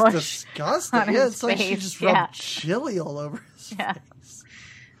becomes it mush. Disgusting. Yeah, it's like she just rubbed chili all over his face.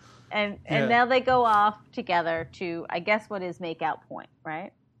 And now they go off together to, I guess, what is Makeout Point,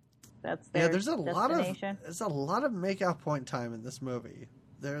 right? That's their there's a destination. lot of Makeout Point time in this movie.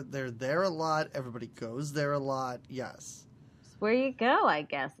 They're there a lot. Everybody goes there a lot. Yes. It's where you go, I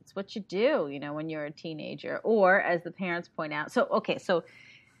guess. It's what you do, when you're a teenager. Or, as the parents point out. So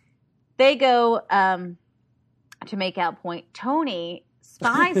they go to Makeout Point. Tony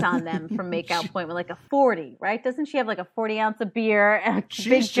spies on them from Makeout Point with a 40, right? Doesn't she have a 40 ounce of beer and a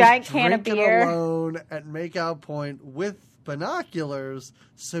big giant can of beer? Alone at Makeout Point with binoculars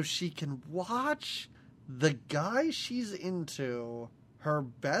so she can watch the guy she's into, her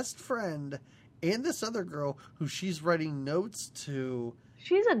best friend, and this other girl who she's writing notes to.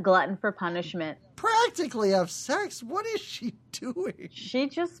 She's a glutton for punishment. Practically have sex. What is she doing? She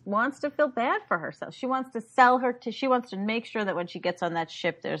just wants to feel bad for herself. She wants to she wants to make sure that when she gets on that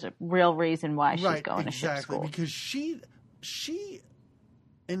ship, there's a real reason why she's going to ship school. Because she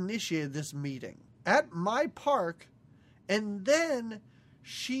initiated this meeting at my park, and then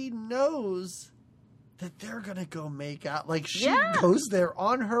she knows that they're going to go make out. She goes there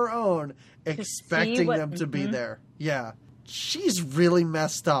on her own, expecting them to be there. Yeah. She's really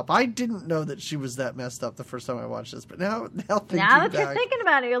messed up. I didn't know that she was that messed up the first time I watched this, but now that you're thinking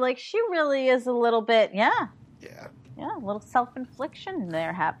about it, you're like, she really is a little bit, a little self-infliction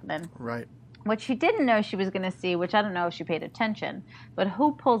there happening. Right. What she didn't know she was going to see, which I don't know if she paid attention, but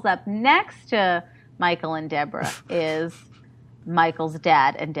who pulls up next to Michael and Deborah is Michael's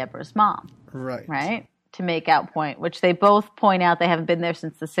dad and Deborah's mom. Right. Right? To Makeout Point, which they both point out they haven't been there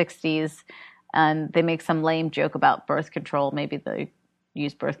since the 60s. And they make some lame joke about birth control. Maybe they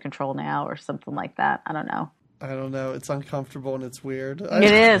use birth control now or something like that. I don't know. It's uncomfortable and it's weird.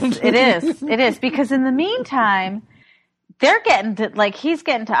 It is. Because in the meantime, they're getting to, he's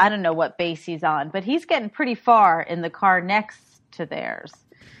getting to, I don't know what base he's on, but he's getting pretty far in the car next to theirs.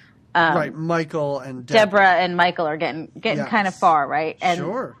 Right. Michael and Deborah and Michael are getting kind of far, right? And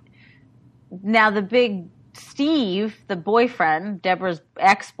sure. Now the big Steve, the boyfriend, Deborah's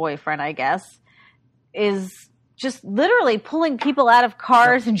ex-boyfriend, I guess, is just literally pulling people out of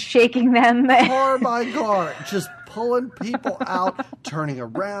cars and shaking them. Car by car, just pulling people out, turning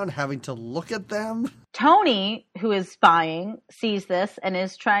around, having to look at them. Tony, who is spying, sees this and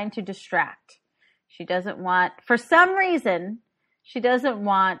is trying to distract. She doesn't want, for some reason, she doesn't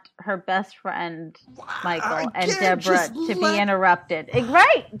want her best friend, Michael, and Deborah to be interrupted.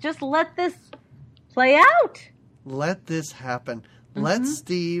 Right, just let this play out. Let this happen. Mm-hmm. Let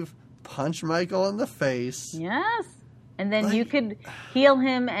Steve punch Michael in the face. Yes. And then you could heal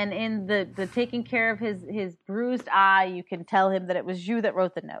him, and in the taking care of his bruised eye, you can tell him that it was you that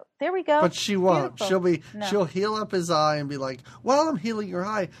wrote the note. There we go. But she won't. She'll heal up his eye and be like, while I'm healing your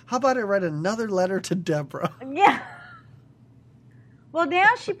eye, how about I write another letter to Deborah? Yeah. Well,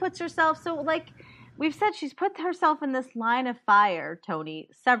 now she puts herself, we've said, she's put herself in this line of fire, Tony,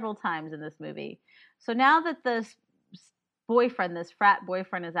 several times in this movie. So now that this frat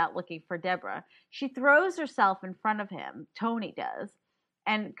boyfriend is out looking for Deborah, she throws herself in front of him, Tony does,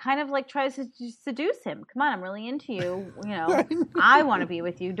 and kind of like tries to seduce him. Come on, I'm really into you. You know, I want to be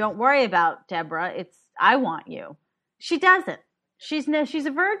with you. Don't worry about Deborah. I want you. She doesn't. She's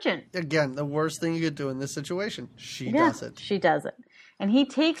a virgin. Again, the worst thing you could do in this situation. She doesn't. She doesn't. And he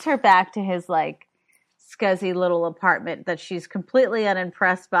takes her back to his like scuzzy little apartment that she's completely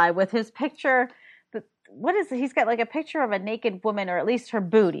unimpressed by with his picture. But what is it? He's got like a picture of a naked woman, or at least her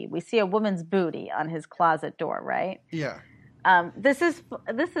booty. We see a woman's booty on his closet door, right? Yeah. This is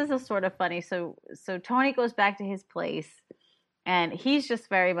a sort of funny. So Tony goes back to his place, and he's just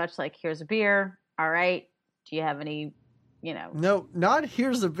very much like, here's a beer. All right. Do you have any, you know? No, not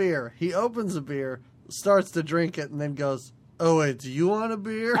here's a beer. He opens a beer, starts to drink it, and then goes, oh, wait, do you want a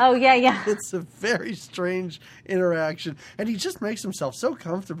beer? Oh, yeah. It's a very strange interaction. And he just makes himself so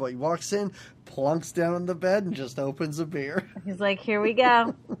comfortable. He walks in, plunks down on the bed, and just opens a beer. He's like, here we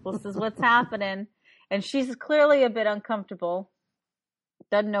go. This is what's happening. And she's clearly a bit uncomfortable.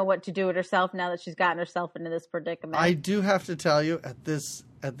 Doesn't know what to do with herself now that she's gotten herself into this predicament. I do have to tell you, at this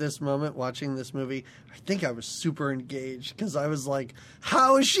moment, watching this movie, I think I was super engaged because I was like,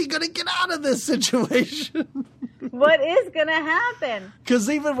 how is she going to get out of this situation? What is going to happen? Because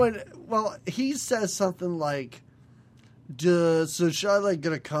even he says something like, so should I like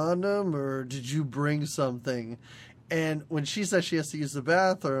get a condom or did you bring something? And when she says she has to use the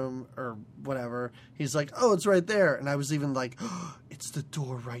bathroom or whatever, he's like, oh, it's right there. And I was even like, oh, it's the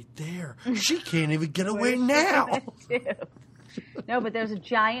door right there. She can't even get away now. No, but there's a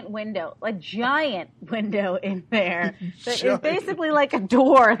giant window in there that is basically like a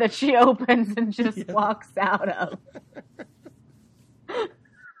door that she opens and just walks out of.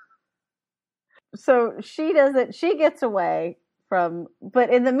 So she gets away but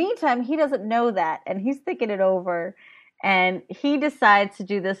in the meantime, he doesn't know that, and he's thinking it over, and he decides to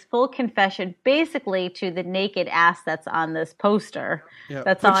do this full confession basically to the naked ass that's on this poster. Yeah.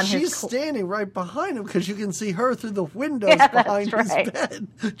 That's but on she's standing right behind him because you can see her through the windows behind his bed,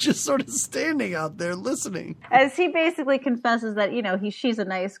 just sort of standing out there listening. As he basically confesses that, you know, she's a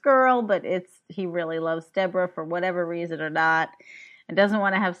nice girl, but he really loves Deborah for whatever reason or not, and doesn't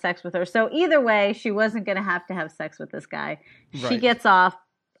want to have sex with her. So either way, she wasn't going to have sex with this guy. Right. She gets off.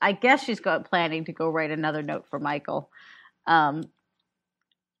 I guess she's planning to go write another note for Michael.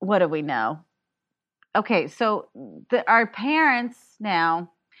 What do we know? Okay, so our parents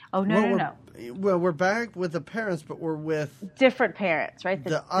now. Oh no. Well, we're back with the parents, but we're with different parents, right?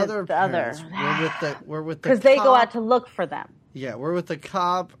 The other parents. We're with the because they go out to look for them. Yeah, we're with the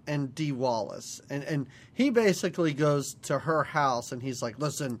cop and Dee Wallace, and he basically goes to her house and he's like,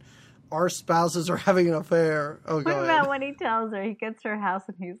 "Listen, our spouses are having an affair." Oh, what about when he tells her? He gets to her house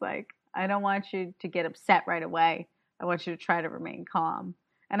and he's like, "I don't want you to get upset right away. I want you to try to remain calm."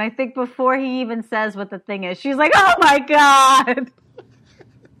 And I think before he even says what the thing is, she's like, "Oh my God."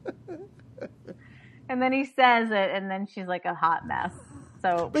 And then he says it, and then she's like a hot mess.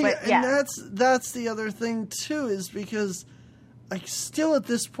 So, and that's the other thing too, is because like still at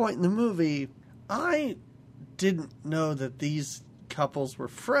this point in the movie, I didn't know that these couples were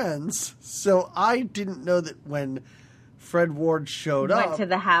friends, so I didn't know that when Fred Ward went to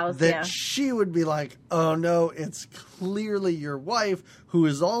the house, that she would be like, "Oh no, it's clearly your wife who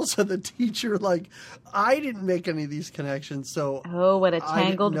is also the teacher." Like, I didn't make any of these connections, so what a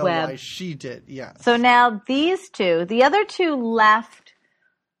tangled web. Why she did, yeah. So now these two, the other two left.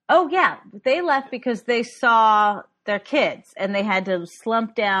 Oh yeah, they left because they saw their kids and they had to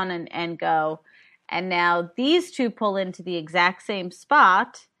slump down and go. And now these two pull into the exact same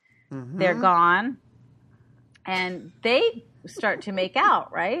spot. Mm-hmm. They're gone. And they start to make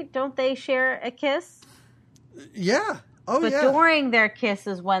out, right? Don't they share a kiss? Yeah. But during their kiss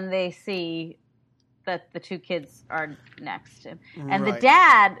is when they see that the two kids are next to him. And the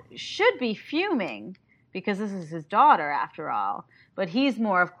dad should be fuming because this is his daughter after all. But he's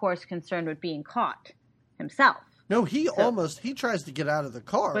more, of course, concerned with being caught himself. No, he tries to get out of the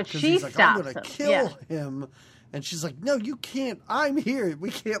car. But he's like, I'm going to kill him. him. And she's like, no, you can't. I'm here.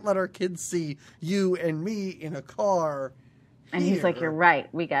 We can't let our kids see you and me in a car. And he's like, you're right.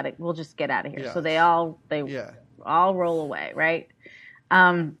 We'll just get out of here. Yeah. So they all roll away, right?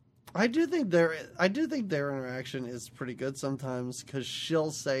 I do think their interaction is pretty good sometimes because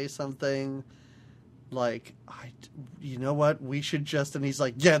she'll say something like, you know what, we should just, and he's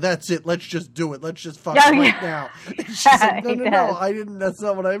like, yeah, that's it. Let's just do it. Let's just fuck right now. And she's like, no, I didn't. That's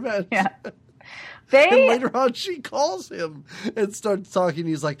not what I meant. Yeah. And later on, she calls him and starts talking.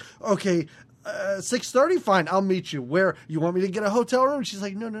 He's like, okay, 6:30, fine, I'll meet you. Where? You want me to get a hotel room? She's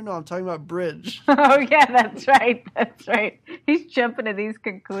like, no, I'm talking about bridge. Oh, yeah, that's right. He's jumping to these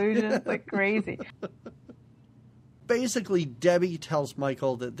conclusions like crazy. basically Debbie tells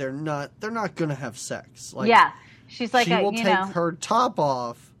Michael that they're not going to have sex. Like, yeah. She's like, she will take her top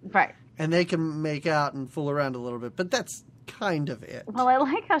off. Right. And they can make out and fool around a little bit. But that's kind of it. Well, I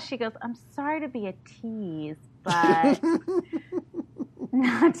like how she goes, I'm sorry to be a tease, but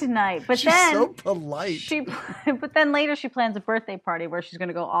not tonight. But she's then so polite. But then later she plans a birthday party where she's going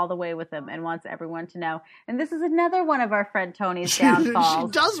to go all the way with him and wants everyone to know. And this is another one of our friend Tony's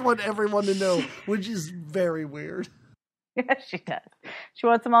downfalls. She does want everyone to know, which is very weird. Yes, she does. She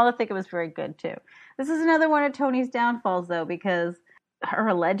wants them all to think it was very good, too. This is another one of Tony's downfalls, though, because her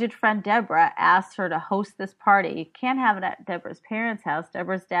alleged friend Deborah asked her to host this party. Can't have it at Deborah's parents' house.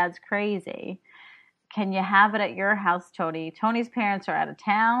 Deborah's dad's crazy. Can you have it at your house, Tony? Tony's parents are out of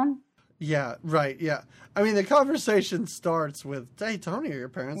town. Yeah, right, yeah. I mean, the conversation starts with, hey, Tony, are your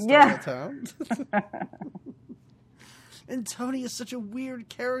parents still out of town? And Tony is such a weird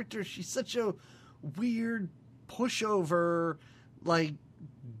character. She's such a weird pushover, like,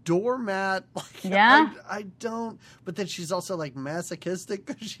 doormat. Like, yeah. I don't. But then she's also, like, masochistic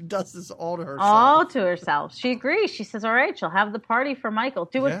because she does this all to herself. All to herself. She agrees. She says, all right, she'll have the party for Michael.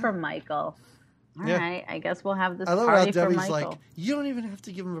 Do it for Michael. All right, I guess we'll have this party for Michael. I love how Debbie's like, you don't even have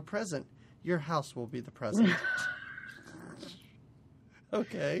to give him a present. Your house will be the present.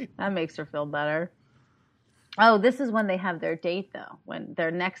 Okay. That makes her feel better. Oh, this is when they have their date, though. When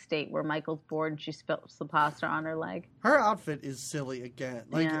their next date, where Michael's bored and she spills the pasta on her leg. Her outfit is silly again.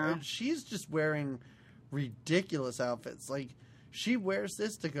 Like, she's just wearing ridiculous outfits. Like, she wears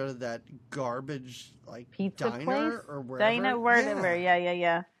this to go to that garbage, like, pizza diner place? or wherever. Diner, wherever.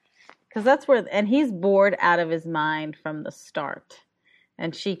 Yeah. Because that's where, and he's bored out of his mind from the start.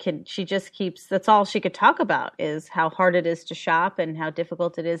 And she just keeps, that's all she could talk about is how hard it is to shop and how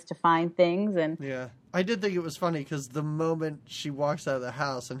difficult it is to find things. And yeah, I did think it was funny because the moment she walks out of the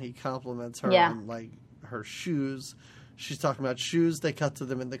house and he compliments her on, like, her shoes, she's talking about shoes. They cut to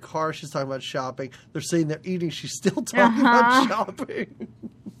them in the car. She's talking about shopping. They're sitting there eating. She's still talking about shopping.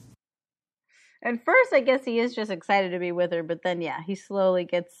 At first, I guess he is just excited to be with her. But then, he slowly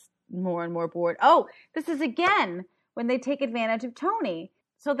gets more and more bored. Oh, this is again when they take advantage of Tony.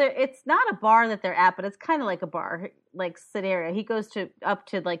 So it's not a bar that they're at, but it's kind of like a bar, like scenario. He goes up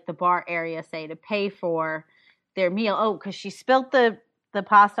to like the bar area, say, to pay for their meal. Oh, because she spilt the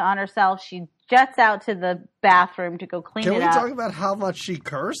pasta on herself. She jets out to the bathroom to go clean it up. Can we talk about how much she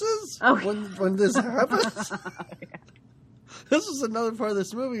curses when this happens? This was another part of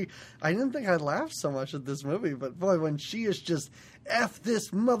this movie. I didn't think I'd laugh so much at this movie, but boy, when she is just F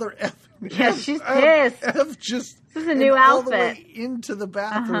this mother F. Yeah, she's pissed. F just. This is a new outfit. All the way into the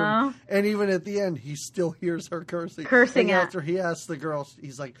bathroom. And even at the end, he still hears her cursing. Cursing after he asks the girl,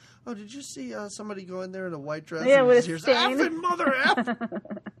 he's like, oh, did you see somebody go in there in a white dress? Yeah, and with he a just hears, stain. F mother F.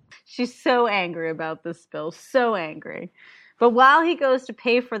 She's so angry about this spill. So angry. But while he goes to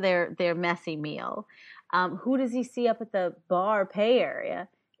pay for their messy meal, who does he see up at the bar pay area?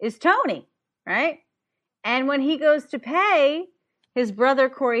 Is Tony, right? And when he goes to pay, his brother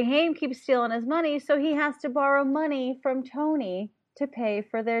Corey Haim keeps stealing his money, so he has to borrow money from Tony to pay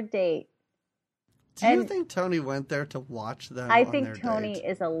for their date. Do you think Tony went there to watch them? I think Tony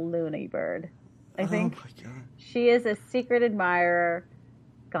is a loony bird. I think my God. She is a secret admirer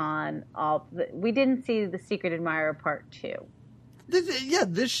gone. We didn't see the secret admirer part 2.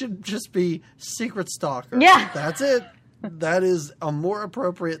 This should just be Secret Stalker. Yeah. That's it. That is a more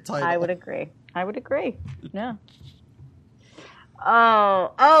appropriate title. I would agree. Yeah.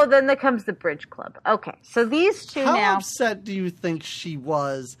 Oh, then there comes the Bridge Club. Okay, so these two now. How upset do you think she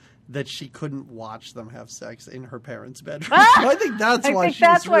was that she couldn't watch them have sex in her parents' bedroom? I think that's why she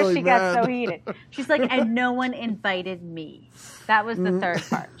got so heated. She's like, and no one invited me. That was the third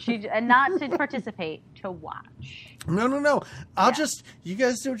part. And not to participate, to watch. No. You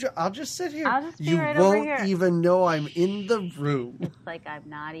guys do it. I'll just sit here. I'll just be right over here. You won't even know I'm in the room. It's like I'm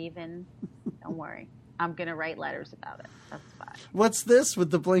not even. Don't worry. I'm going to write letters about it. That's fine. What's this with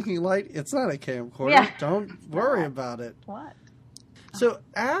the blinking light? It's not a camcorder. Yeah. Don't worry about it. What? So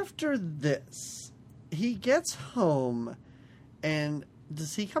after this, he gets home, and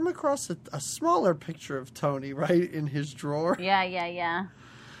does he come across a smaller picture of Tony, right, in his drawer? Yeah.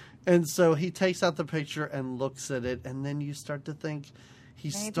 And so he takes out the picture and looks at it, and then you start to think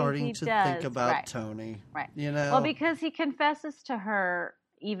he's starting to think about Tony. Right. You know? Well, because he confesses to her,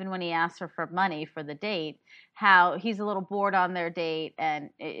 even when he asks her for money for the date, how he's a little bored on their date, and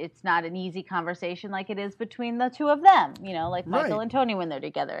it's not an easy conversation like it is between the two of them. You know, like Michael and Tony when they're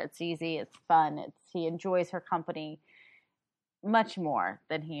together. It's easy, it's fun, he enjoys her company. much more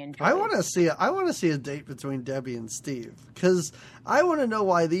than he enjoys. I want to see a date between Debbie and Steve, because I want to know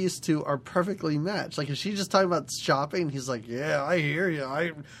why these two are perfectly matched. Like, is she just talking about shopping? He's like, yeah, I hear you.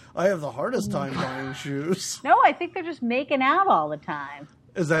 I have the hardest time buying shoes. No, I think they're just making out all the time.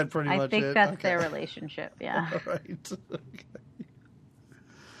 Is that pretty much it? I think that's their relationship, yeah. All right. Okay.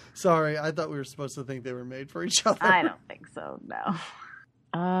 Sorry, I thought we were supposed to think they were made for each other. I don't think so,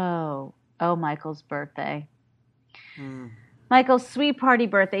 no. Oh, Michael's birthday. Michael's sweet party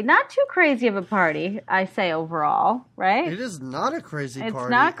birthday. Not too crazy of a party, I say overall, right? It is not a crazy party. It's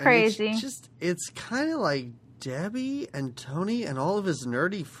not crazy. It's kind of like Debbie and Tony and all of his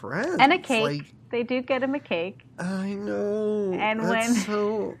nerdy friends. And a cake. They do get him a cake. I know. And that's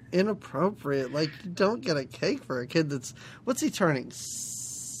so inappropriate. Like, you don't get a cake for a kid that's... What's he turning?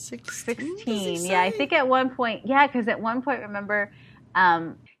 16? Yeah, I think at one point... Yeah, because at one point, remember...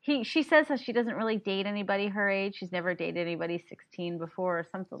 She says that she doesn't really date anybody her age. She's never dated anybody 16 before or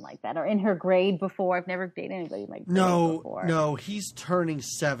something like that. Or in her grade before. I've never dated anybody like grade before. No, he's turning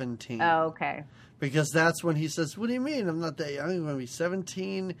 17. Oh, okay. Because that's when he says, what do you mean? I'm not that young. I'm going to be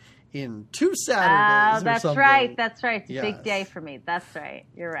 17 in 2 Saturdays that's or something. Right. That's right. It's a big day for me. That's right.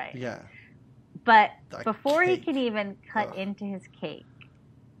 You're right. Yeah. But before he can even cut into his cake,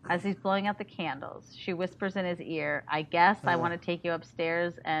 as he's blowing out the candles, she whispers in his ear, I guess I want to take you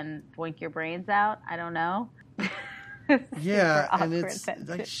upstairs and boink your brains out. I don't know. Yeah, and it's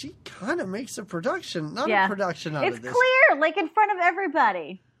like she kind of makes a production, a production out of this. It's clear, like in front of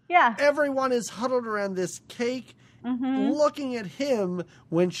everybody. Yeah. Everyone is huddled around this cake, looking at him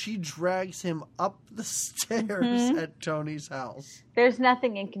when she drags him up the stairs at Tony's house. There's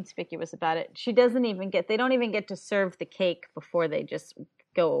nothing inconspicuous about it. They don't even get to serve the cake before they just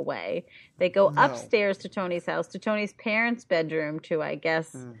go away. They go upstairs to Tony's house, to Tony's parents' bedroom to, I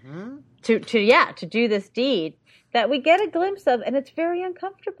guess, to do this deed that we get a glimpse of, and it's very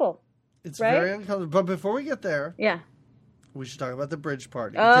uncomfortable. It's very uncomfortable. But before we get there, we should talk about the bridge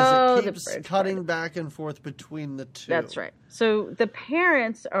party. Because it keeps cutting back and forth between the two. That's right. So the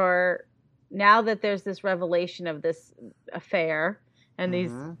parents are, now that there's this revelation of this affair and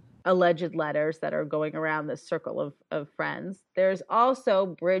these alleged letters that are going around this circle of friends, there's also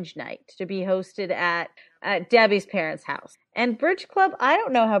bridge night to be hosted at Debbie's parents' house. And bridge club, I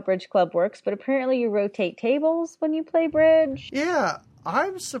don't know how bridge club works, but apparently you rotate tables when you play bridge. Yeah,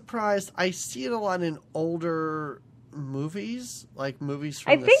 I'm surprised. I see it a lot in older movies, like movies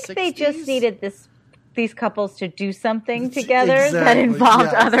from the 60s. I think they just needed these couples to do something together that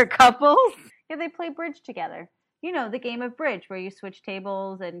involved other couples. Yeah, they play bridge together. You know, the game of bridge where you switch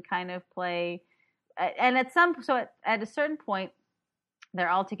tables and kind of play. And at a certain point, they're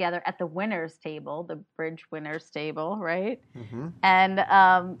all together at the winner's table, the bridge winner's table, right?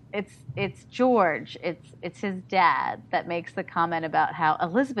 And it's George, it's his dad that makes the comment about how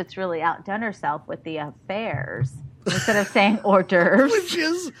Elizabeth's really outdone herself with the affairs instead of saying hors d'oeuvres. Which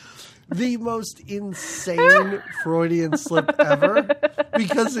is the most insane Freudian slip ever,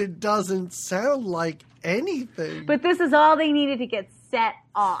 because it doesn't sound like anything. But this is all they needed to get set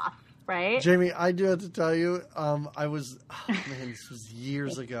off, right? Jamie, I do have to tell you, this was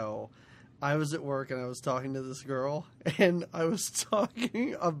years ago. I was at work and I was talking to this girl, and I was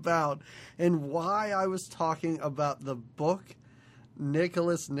talking about, and why I was talking about the book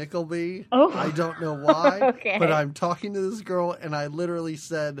Nicholas Nickleby. Oh. I don't know why, okay. But I'm talking to this girl and I literally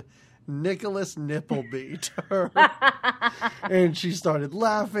said Nicholas Nippleby to her. And she started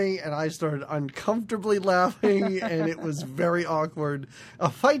laughing and I started uncomfortably laughing and it was very awkward.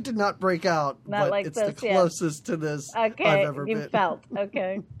 A fight did not break out, not but like it's this, the closest to this I've ever been. You felt.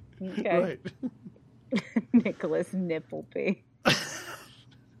 Okay. Right. Nicholas Nippleby.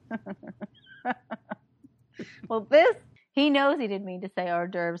 Well, he knows he didn't mean to say hors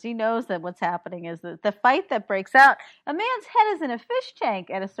d'oeuvres. He knows that what's happening is that the fight that breaks out, a man's head is in a fish tank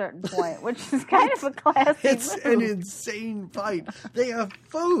at a certain point, which is kind of a classy It's move. an insane fight. They have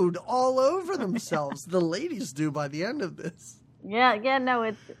food all over themselves. The ladies do by the end of this. Yeah,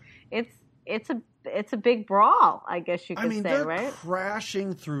 no, it's a big brawl, I guess you could say, they're right?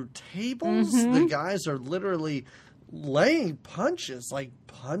 crashing through tables. The guys are literally laying punches, like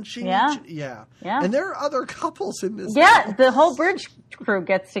punching each and there are other couples in this house. The whole bridge crew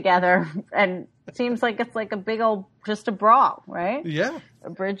gets together and it seems like it's like a big old just a brawl, right? Yeah, a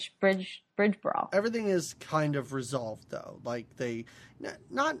bridge brawl. Everything is kind of resolved though, like they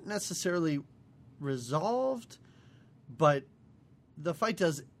not necessarily resolved, but the fight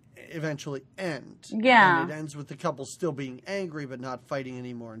does eventually end. Yeah. And it ends with the couple still being angry but not fighting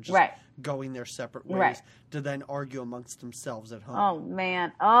anymore and just going their separate ways to then argue amongst themselves at home. Oh,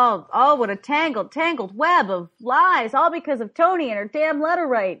 man. Oh, what a tangled web of lies, all because of Tony and her damn letter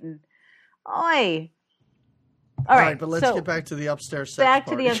writing. Oy. All right, but let's get back to the upstairs sex Back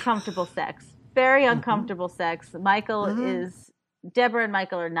party. to the uncomfortable sex. Very uncomfortable sex. Deborah and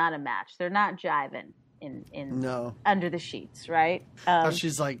Michael are not a match. They're not jiving in under the sheets, right?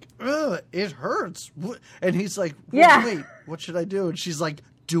 She's like, ugh, it hurts. And he's like, wait, what should I do? And she's like,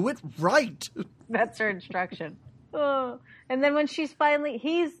 do it right. That's her instruction. Oh. And then when he's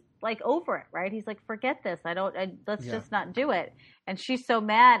like over it, right? He's like, forget this. Let's just not do it. And she's so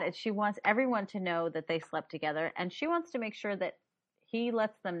mad, and she wants everyone to know that they slept together, and she wants to make sure that he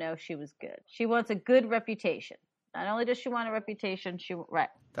lets them know she was good. She wants a good reputation. Not only does she want a reputation,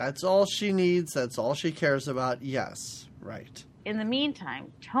 That's all she needs. That's all she cares about. Yes, right. In the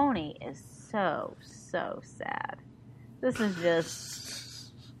meantime, Tony is so sad. This is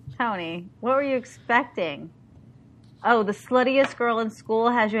just... Tony, what were you expecting? Oh, the sluttiest girl in school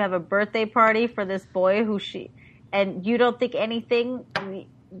has you have a birthday party for this boy and you don't think anything?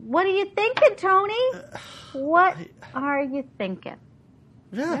 What are you thinking, Tony? What are you thinking?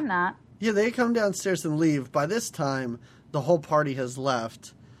 Yeah. You're not. Yeah, they come downstairs and leave. By this time, the whole party has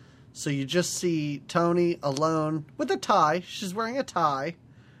left. So you just see Tony alone with a tie. She's wearing a tie.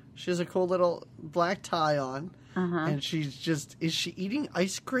 She has a cool little black tie on. And she's just... Is she eating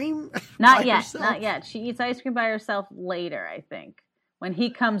ice cream? Not yet. She eats ice cream by herself later, I think. When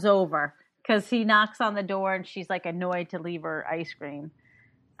he comes over. Because he knocks on the door and she's like annoyed to leave her ice cream.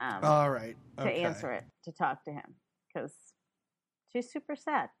 All right. To answer it. To talk to him. Because she's super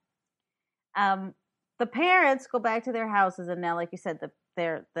sad. The parents go back to their houses, and now, like you said,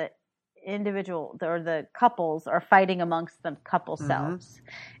 the individual or the couples are fighting amongst them couple selves.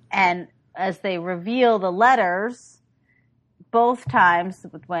 And as they reveal the letters, both times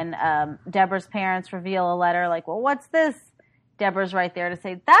when Deborah's parents reveal a letter, like, well, what's this? Deborah's right there to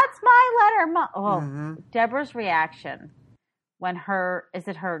say, that's my letter, Mom. Oh, Deborah's reaction when is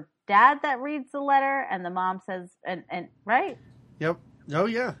it her dad that reads the letter and the mom says, and right? Yep. Oh,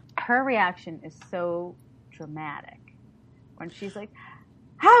 yeah. Her reaction is so dramatic when she's like,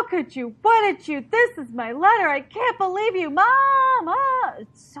 how could you? What did you? This is my letter. I can't believe you, Mom.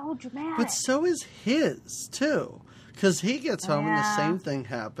 It's so dramatic. But so is his, too. Because he gets home and the same thing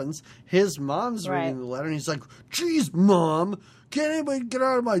happens. His mom's reading the letter and he's like, geez, Mom, can't anybody get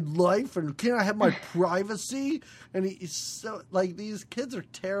out of my life? And can't I have my privacy? And he's so, like, these kids are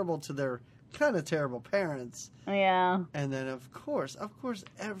terrible to their kind of terrible parents. Yeah. And then, of course,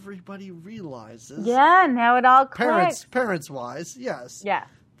 everybody realizes. Yeah, now it all clicks. Parents-wise, yes. Yeah.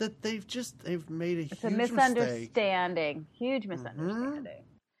 That they've made a huge It's a misunderstanding. Mistake. Huge misunderstanding.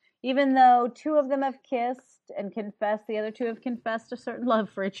 Even though two of them have kissed and confessed, the other two have confessed a certain love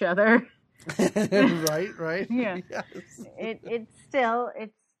for each other. Right. Yeah. Yes.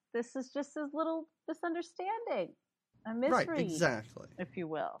 This is just a little misunderstanding. A mystery. Right, exactly. If you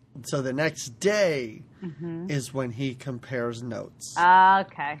will. So the next day is when he compares notes.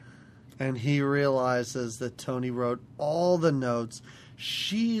 Okay. And he realizes that Tony wrote all the notes.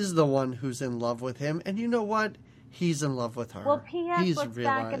 She's the one who's in love with him. And you know what? He's in love with her. Well, P.S., let's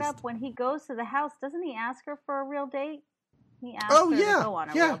back it up. When he goes to the house, doesn't he ask her for a real date? He asks her to go on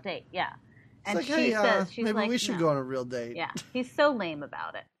a real date. Yeah. And like, she says, maybe we should go on a real date. Yeah. He's so lame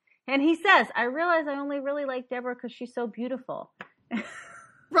about it. And he says, I realize I only really like Deborah because she's so beautiful.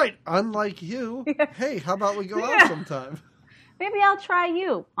 Right. Unlike you. Hey, how about we go out sometime? Maybe I'll try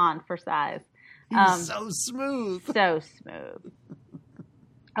you on for size. He's so smooth. So smooth.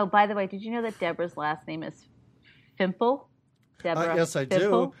 Oh, by the way, did you know that Deborah's last name is Fimple? Deborah yes, I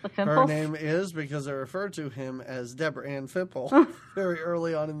Fimple? do. The Her name is because I referred to him as Deborah Ann Fimple very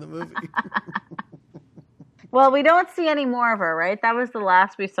early on in the movie. Well, we don't see any more of her, right? That was the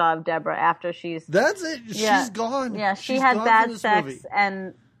last we saw of Deborah after she's... That's it. Yeah. She's gone. Yeah, she had bad sex movie.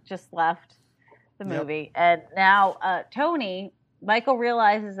 And just left the movie. And now Michael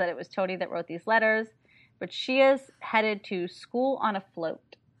realizes that it was Tony that wrote these letters, but she is headed to school on a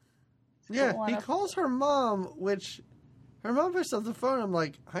float. He calls her mom, which... Her mom picks up the phone. I'm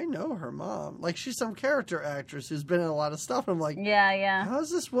like, I know her mom. Like, she's some character actress who's been in a lot of stuff. I'm like, yeah. How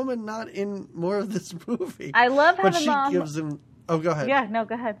is this woman not in more of this movie? I love how the mom gives him. Oh, go ahead. Yeah, no,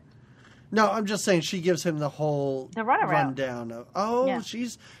 go ahead. No, I'm just saying she gives him the whole rundown of,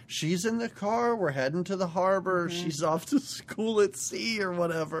 she's in the car. We're heading to the harbor. She's off to school at sea or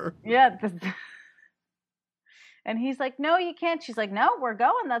whatever. Yeah. And he's like, no, you can't. She's like, no, we're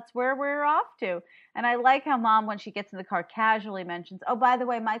going. That's where we're off to. And I like how Mom, when she gets in the car, casually mentions, oh, by the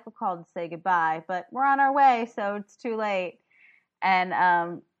way, Michael called to say goodbye, but we're on our way, so it's too late.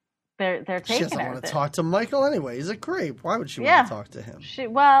 And they're taking her. She doesn't want to talk to Michael anyway. He's a creep. Why would she want to talk to him?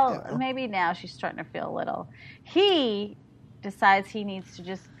 Maybe now she's starting to feel a little. He decides he needs to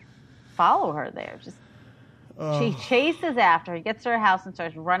just follow her there. She chases after her. He gets to her house and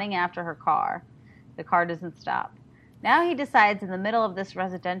starts running after her car. The car doesn't stop. Now he decides in the middle of this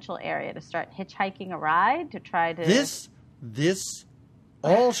residential area to start hitchhiking a ride to try to... This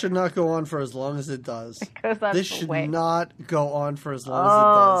all should not go on for as long as it does. This should not go on for as long as it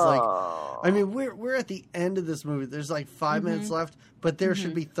does. Like, I mean, we're at the end of this movie. There's like 5 minutes left, but there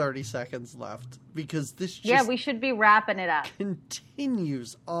should be 30 seconds left because this just we should be wrapping it up.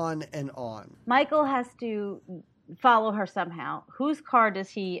 Continues on and on. Michael has to follow her somehow. Whose car does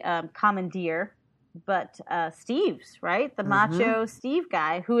he commandeer? But Steve's, right? The macho Steve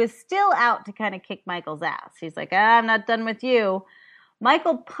guy who is still out to kind of kick Michael's ass. He's like, I'm not done with you.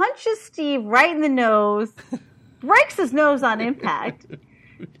 Michael punches Steve right in the nose, breaks his nose on impact,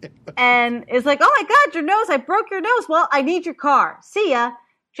 and is like, oh my God, your nose, I broke your nose. Well, I need your car. See ya.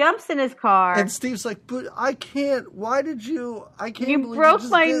 Jumps in his car. And Steve's like, but I can't. Why did you? I can't. You broke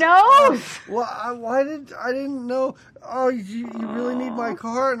my nose. I didn't know. Oh, you really need my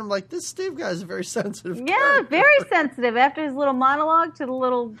car? And I'm like, this Steve guy is a very sensitive character. Very sensitive. After his little monologue to the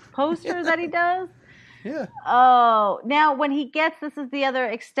little poster that he does. Yeah. Oh, now when he gets, this is the other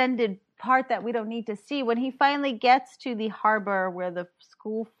extended part that we don't need to see. When he finally gets to the harbor where the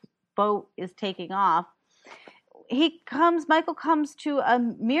school boat is taking off, Michael comes to a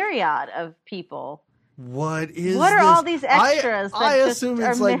myriad of people. What are all these extras? I assume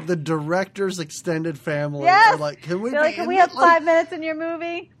it's like the director's extended family. Yes. Like, can we have 5 minutes in your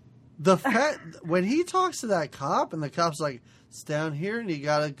movie? The fact when he talks to that cop and the cop's like, it's down here and you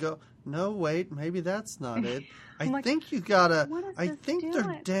gotta go. No, wait, maybe that's not it. I think you gotta. I think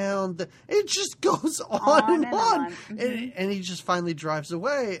they're down. It just goes on and on. Mm-hmm. And he just finally drives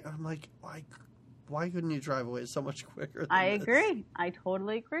away. I'm like, why couldn't you drive away so much quicker? I agree. I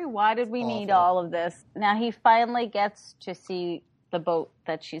totally agree. Why did we need all of this? Now he finally gets to see the boat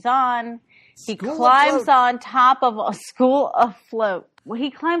that she's on. He climbs on top of a school afloat. Well,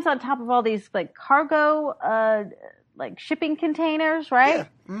 he climbs on top of all these like cargo, like shipping containers, right? Yeah.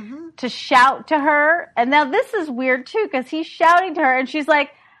 Mm-hmm. To shout to her. And now this is weird too, because he's shouting to her and she's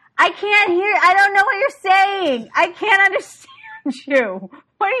like, I can't hear. I don't know what you're saying. I can't understand you.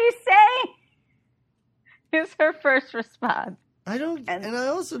 What are you saying? Is her first response. And I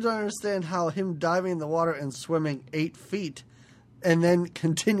also don't understand how him diving in the water and swimming 8 feet and then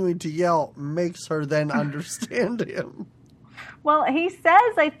continuing to yell makes her then understand him. Well, he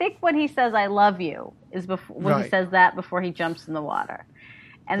says, I think when he says, I love you, is when he says that before he jumps in the water.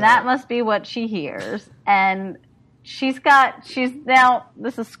 And that must be what she hears. And she's now,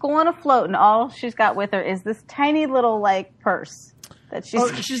 this is school on a float, and all she's got with her is this tiny little, like, purse. That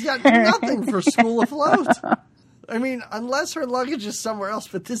she's got nothing for school afloat. I mean, unless her luggage is somewhere else,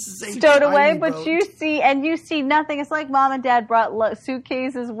 but this is a stowed away. But boat. you see nothing. It's like Mom and Dad brought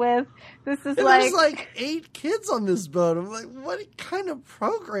suitcases with. There's like 8 kids on this boat. I'm like, what kind of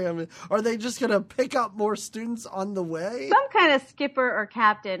program are they just going to pick up more students on the way? Some kind of skipper or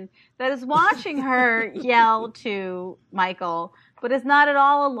captain that is watching her yell to Michael, but is not at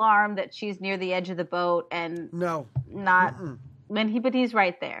all alarmed that she's near the edge of the boat and but he's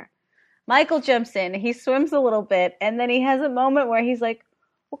right there. Michael jumps in, he swims a little bit, and then he has a moment where he's like,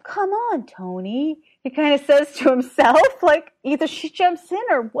 well, come on, Tony. He kind of says to himself, like, either she jumps in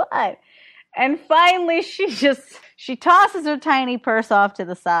or what? And finally, she tosses her tiny purse off to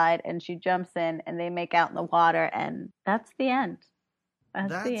the side, and she jumps in, and they make out in the water, and that's the end.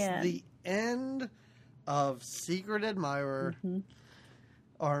 That's the end of Secret Admirer. Mm-hmm.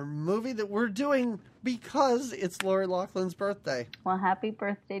 Our movie that we're doing because it's Lori Loughlin's birthday. Well, happy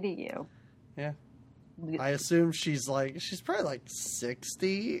birthday to you. Yeah. I assume she's probably like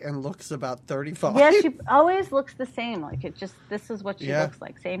 60 and looks about 35. Yeah, she always looks the same. Like this is what she looks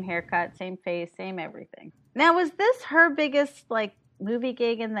like. Same haircut, same face, same everything. Now, was this her biggest like movie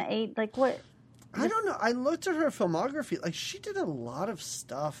gig in the 80s? Like what? I don't know. I looked at her filmography. Like she did a lot of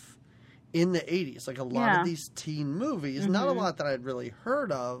stuff in the 80s, like a lot of these teen movies. Mm-hmm. Not a lot that I'd really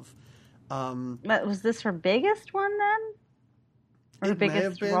heard of. But was this her biggest one then? Or her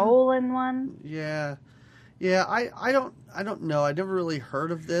biggest role in one? Yeah. Yeah, I don't know. I never really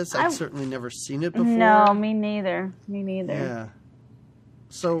heard of this. I've certainly never seen it before. No, me neither. Yeah.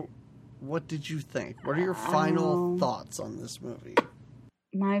 So, what did you think? What are your final thoughts on this movie?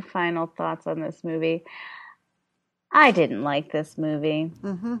 My final thoughts on this movie. I didn't like this movie.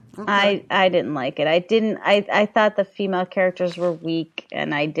 Mm-hmm. Okay. I didn't like it. I thought the female characters were weak,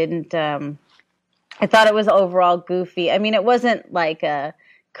 and I didn't. I thought it was overall goofy. I mean, it wasn't like a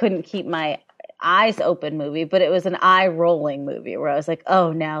couldn't keep my eyes open movie, but it was an eye rolling movie where I was like,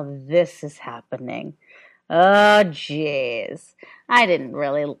 oh, now this is happening. Oh, jeez. I didn't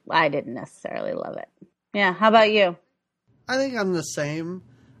necessarily love it. Yeah. How about you? I think I'm the same.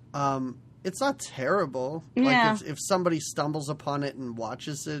 It's not terrible. Yeah. Like if somebody stumbles upon it and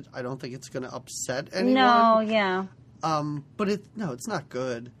watches it, I don't think it's going to upset anyone. No, yeah. But it's not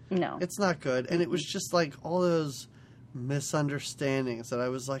good. No. It's not good. And it was just like all those misunderstandings that I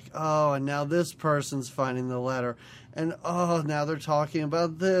was like, oh, and now this person's finding the letter. And, oh, now they're talking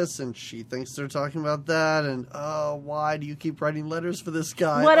about this, and she thinks they're talking about that, and, oh, why do you keep writing letters for this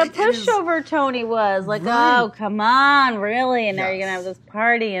guy? What a pushover Tony was. Like, right. Oh, come on, really? And now you're going to have this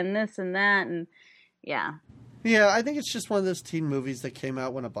party and this and that, and, yeah. Yeah, I think it's just one of those teen movies that came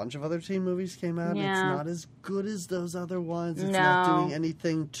out when a bunch of other teen movies came out. Yeah. It's not as good as those other ones. It's not doing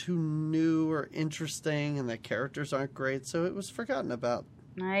anything too new or interesting, and the characters aren't great, so it was forgotten about.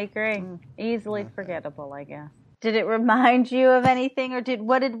 I agree. Easily forgettable, I guess. Did it remind you of anything, or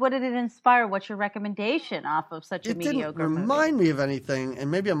what did it inspire? What's your recommendation off of such a mediocre movie? It didn't remind me of anything,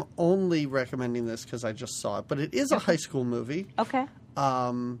 and maybe I'm only recommending this because I just saw it, but it is a high school movie. Okay.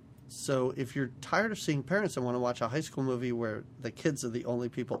 So if you're tired of seeing parents and want to watch a high school movie where the kids are the only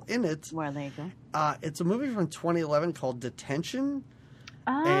people in it, well, there you go. It's a movie from 2011 called Detention.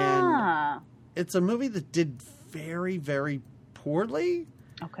 Ah. And it's a movie that did very, very poorly.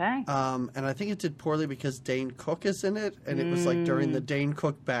 Okay. And I think it did poorly because Dane Cook is in it, and it was like during the Dane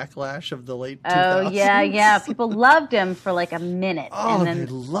Cook backlash of the late 2000s. Oh, yeah. People loved him for like a minute. Oh, and then, they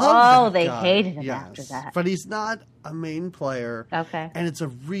loved they guy. hated him after that. But he's not a main player. Okay. And it's a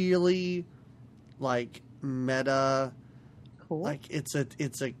really, like, meta... Cool. Like, it's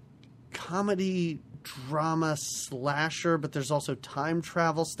a comedy drama slasher, but there's also time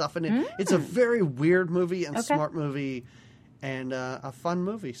travel stuff in it. It's a very weird movie and smart movie. And a fun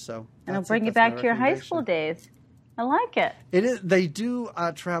movie, so and it'll bring you back to your high school days. I like it. It is. They do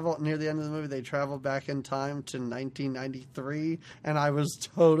travel near the end of the movie. They travel back in time to 1993, and I was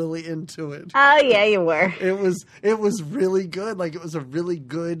totally into it. Oh yeah, you were. It was really good. Like it was a really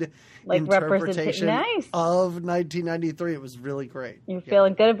good interpretation of 1993. It was really great. You're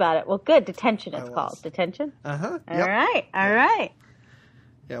feeling good about it. Well, good. Detention. It's called Detention. Yep. All right.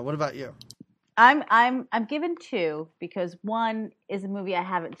 Yeah. What about you? I'm given 2 because 1 is a movie I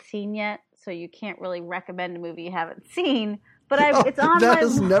haven't seen yet, so you can't really recommend a movie you haven't seen. But it's on that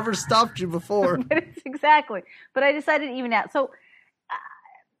has never stopped you before. But exactly. But I decided to even out. So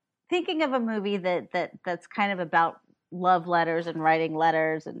thinking of a movie that's kind of about love letters and writing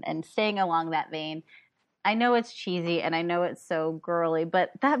letters and staying along that vein. I know it's cheesy and I know it's so girly,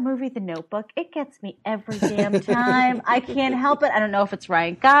 but that movie, The Notebook, it gets me every damn time. I can't help it. I don't know if it's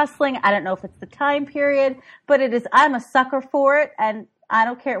Ryan Gosling. I don't know if it's the time period, but it is. I'm a sucker for it, and I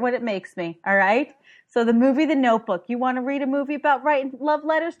don't care what it makes me. All right. So the movie, The Notebook. You want to read a movie about writing love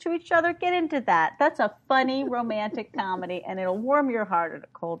letters to each other? Get into that. That's a funny romantic comedy, and it'll warm your heart on a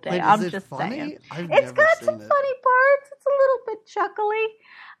cold day. I'm just saying. It's got some funny parts. It's a little bit chuckly.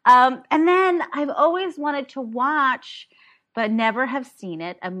 And then I've always wanted to watch, but never have seen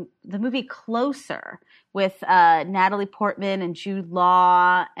it, the movie Closer with Natalie Portman and Jude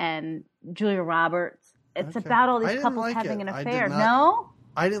Law and Julia Roberts. It's about all these couples having an affair. No?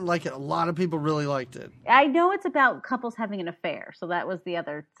 I didn't like it. A lot of people really liked it. I know it's about couples having an affair, so that was the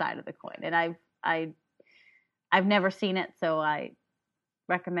other side of the coin. And I've never seen it, so I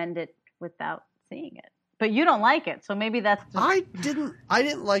recommend it without seeing it. But you don't like it, so maybe that's just... I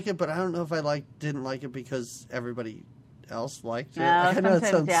didn't like it, but I don't know if I didn't like it because everybody else liked it. I know it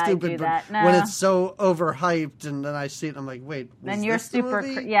sounds stupid, but when it's so overhyped and then I see it, I'm like, wait, then you're super...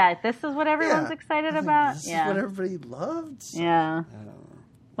 this is what everyone's excited about? This is what everybody loved? So, yeah.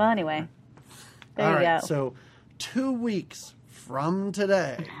 Well, anyway, there you go. So 2 weeks from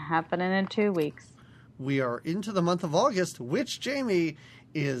today... Happening in 2 weeks. We are into the month of August, which, Jamie,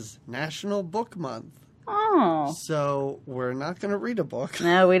 is National Book Month. Oh. So we're not going to read a book.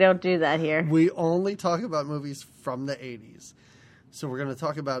 No, we don't do that here. We only talk about movies from the 80s. So we're going to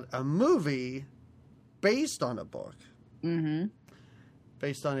talk about a movie based on a book. Mm-hmm.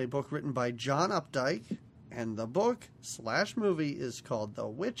 Based on a book written by John Updike. And the book / movie is called The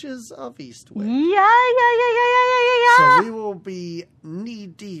Witches of Eastwick. Yeah. So we will be knee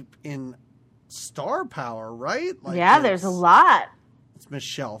deep in star power, right? There's a lot. It's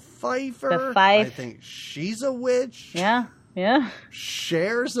Michelle Pfeiffer. The Fife. I think she's a witch. Yeah. Yeah.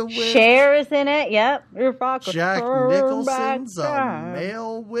 Cher's a witch. Cher is in it. Yep. Jack Nicholson's a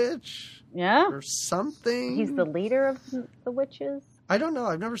male witch. Yeah. Or something. He's the leader of the witches. I don't know.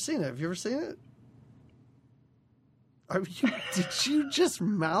 I've never seen it. Have you ever seen it? Did you just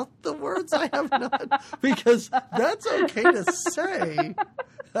mouth the words? I have not. Because that's okay to say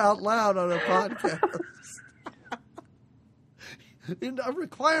out loud on a podcast. A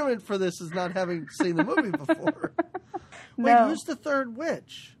requirement for this is not having seen the movie before. Wait, No. who's the third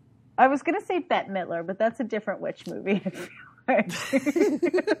witch? I was going to say Bette Midler, but that's a different witch movie. Yeah,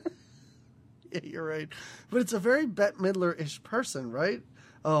 you're right. But it's a very Bette Midler-ish person, right?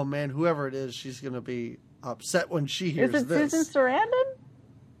 Oh, man, whoever it is, she's going to be upset when she hears Is it this. Susan Sarandon?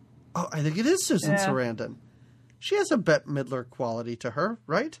 Oh, I think it is Susan Sarandon. She has a Bette Midler quality to her,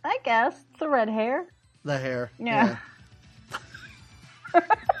 right? I guess. It's the red hair. The hair. Yeah.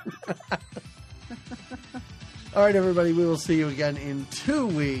 All right, everybody. We will see you again in 2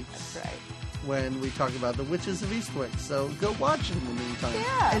 weeks. That's right. When we talk about the Witches of Eastwick. So go watch it in the meantime.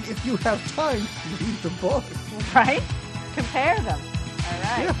 Yeah. And if you have time, read the book. Right? Compare them. All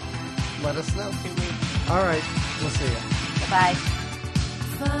right. Yeah. Let us know. 2 weeks. All right. We'll see you. Bye-bye.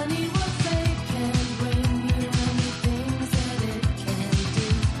 Funny what fate can bring you and the things that it can do.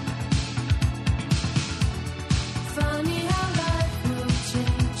 Funny how life will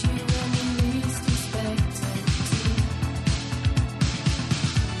change you when you least expect it to.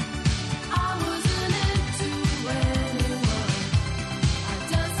 I wasn't into anyone. I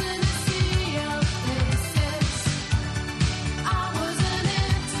doesn't see your faces. I wasn't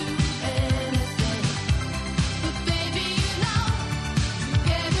into anything. But baby, you know,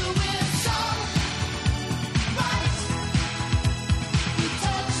 together we're so right. The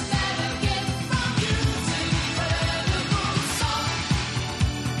touch that I get from you is incredible, so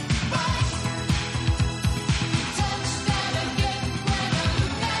right. The touch that I get when I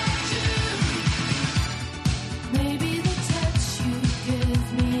look at you. Maybe the touch you give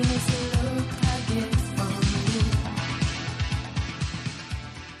me is the look I get from you.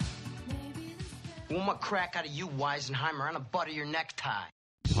 Maybe the Want my crack out of you, Weisenheimer, and a butter your necktie.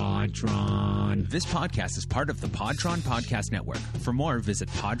 Podtron. This podcast is part of the Podtron Podcast Network. For more, visit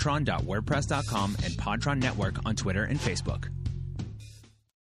podtron.wordpress.com and Podtron Network on Twitter and Facebook.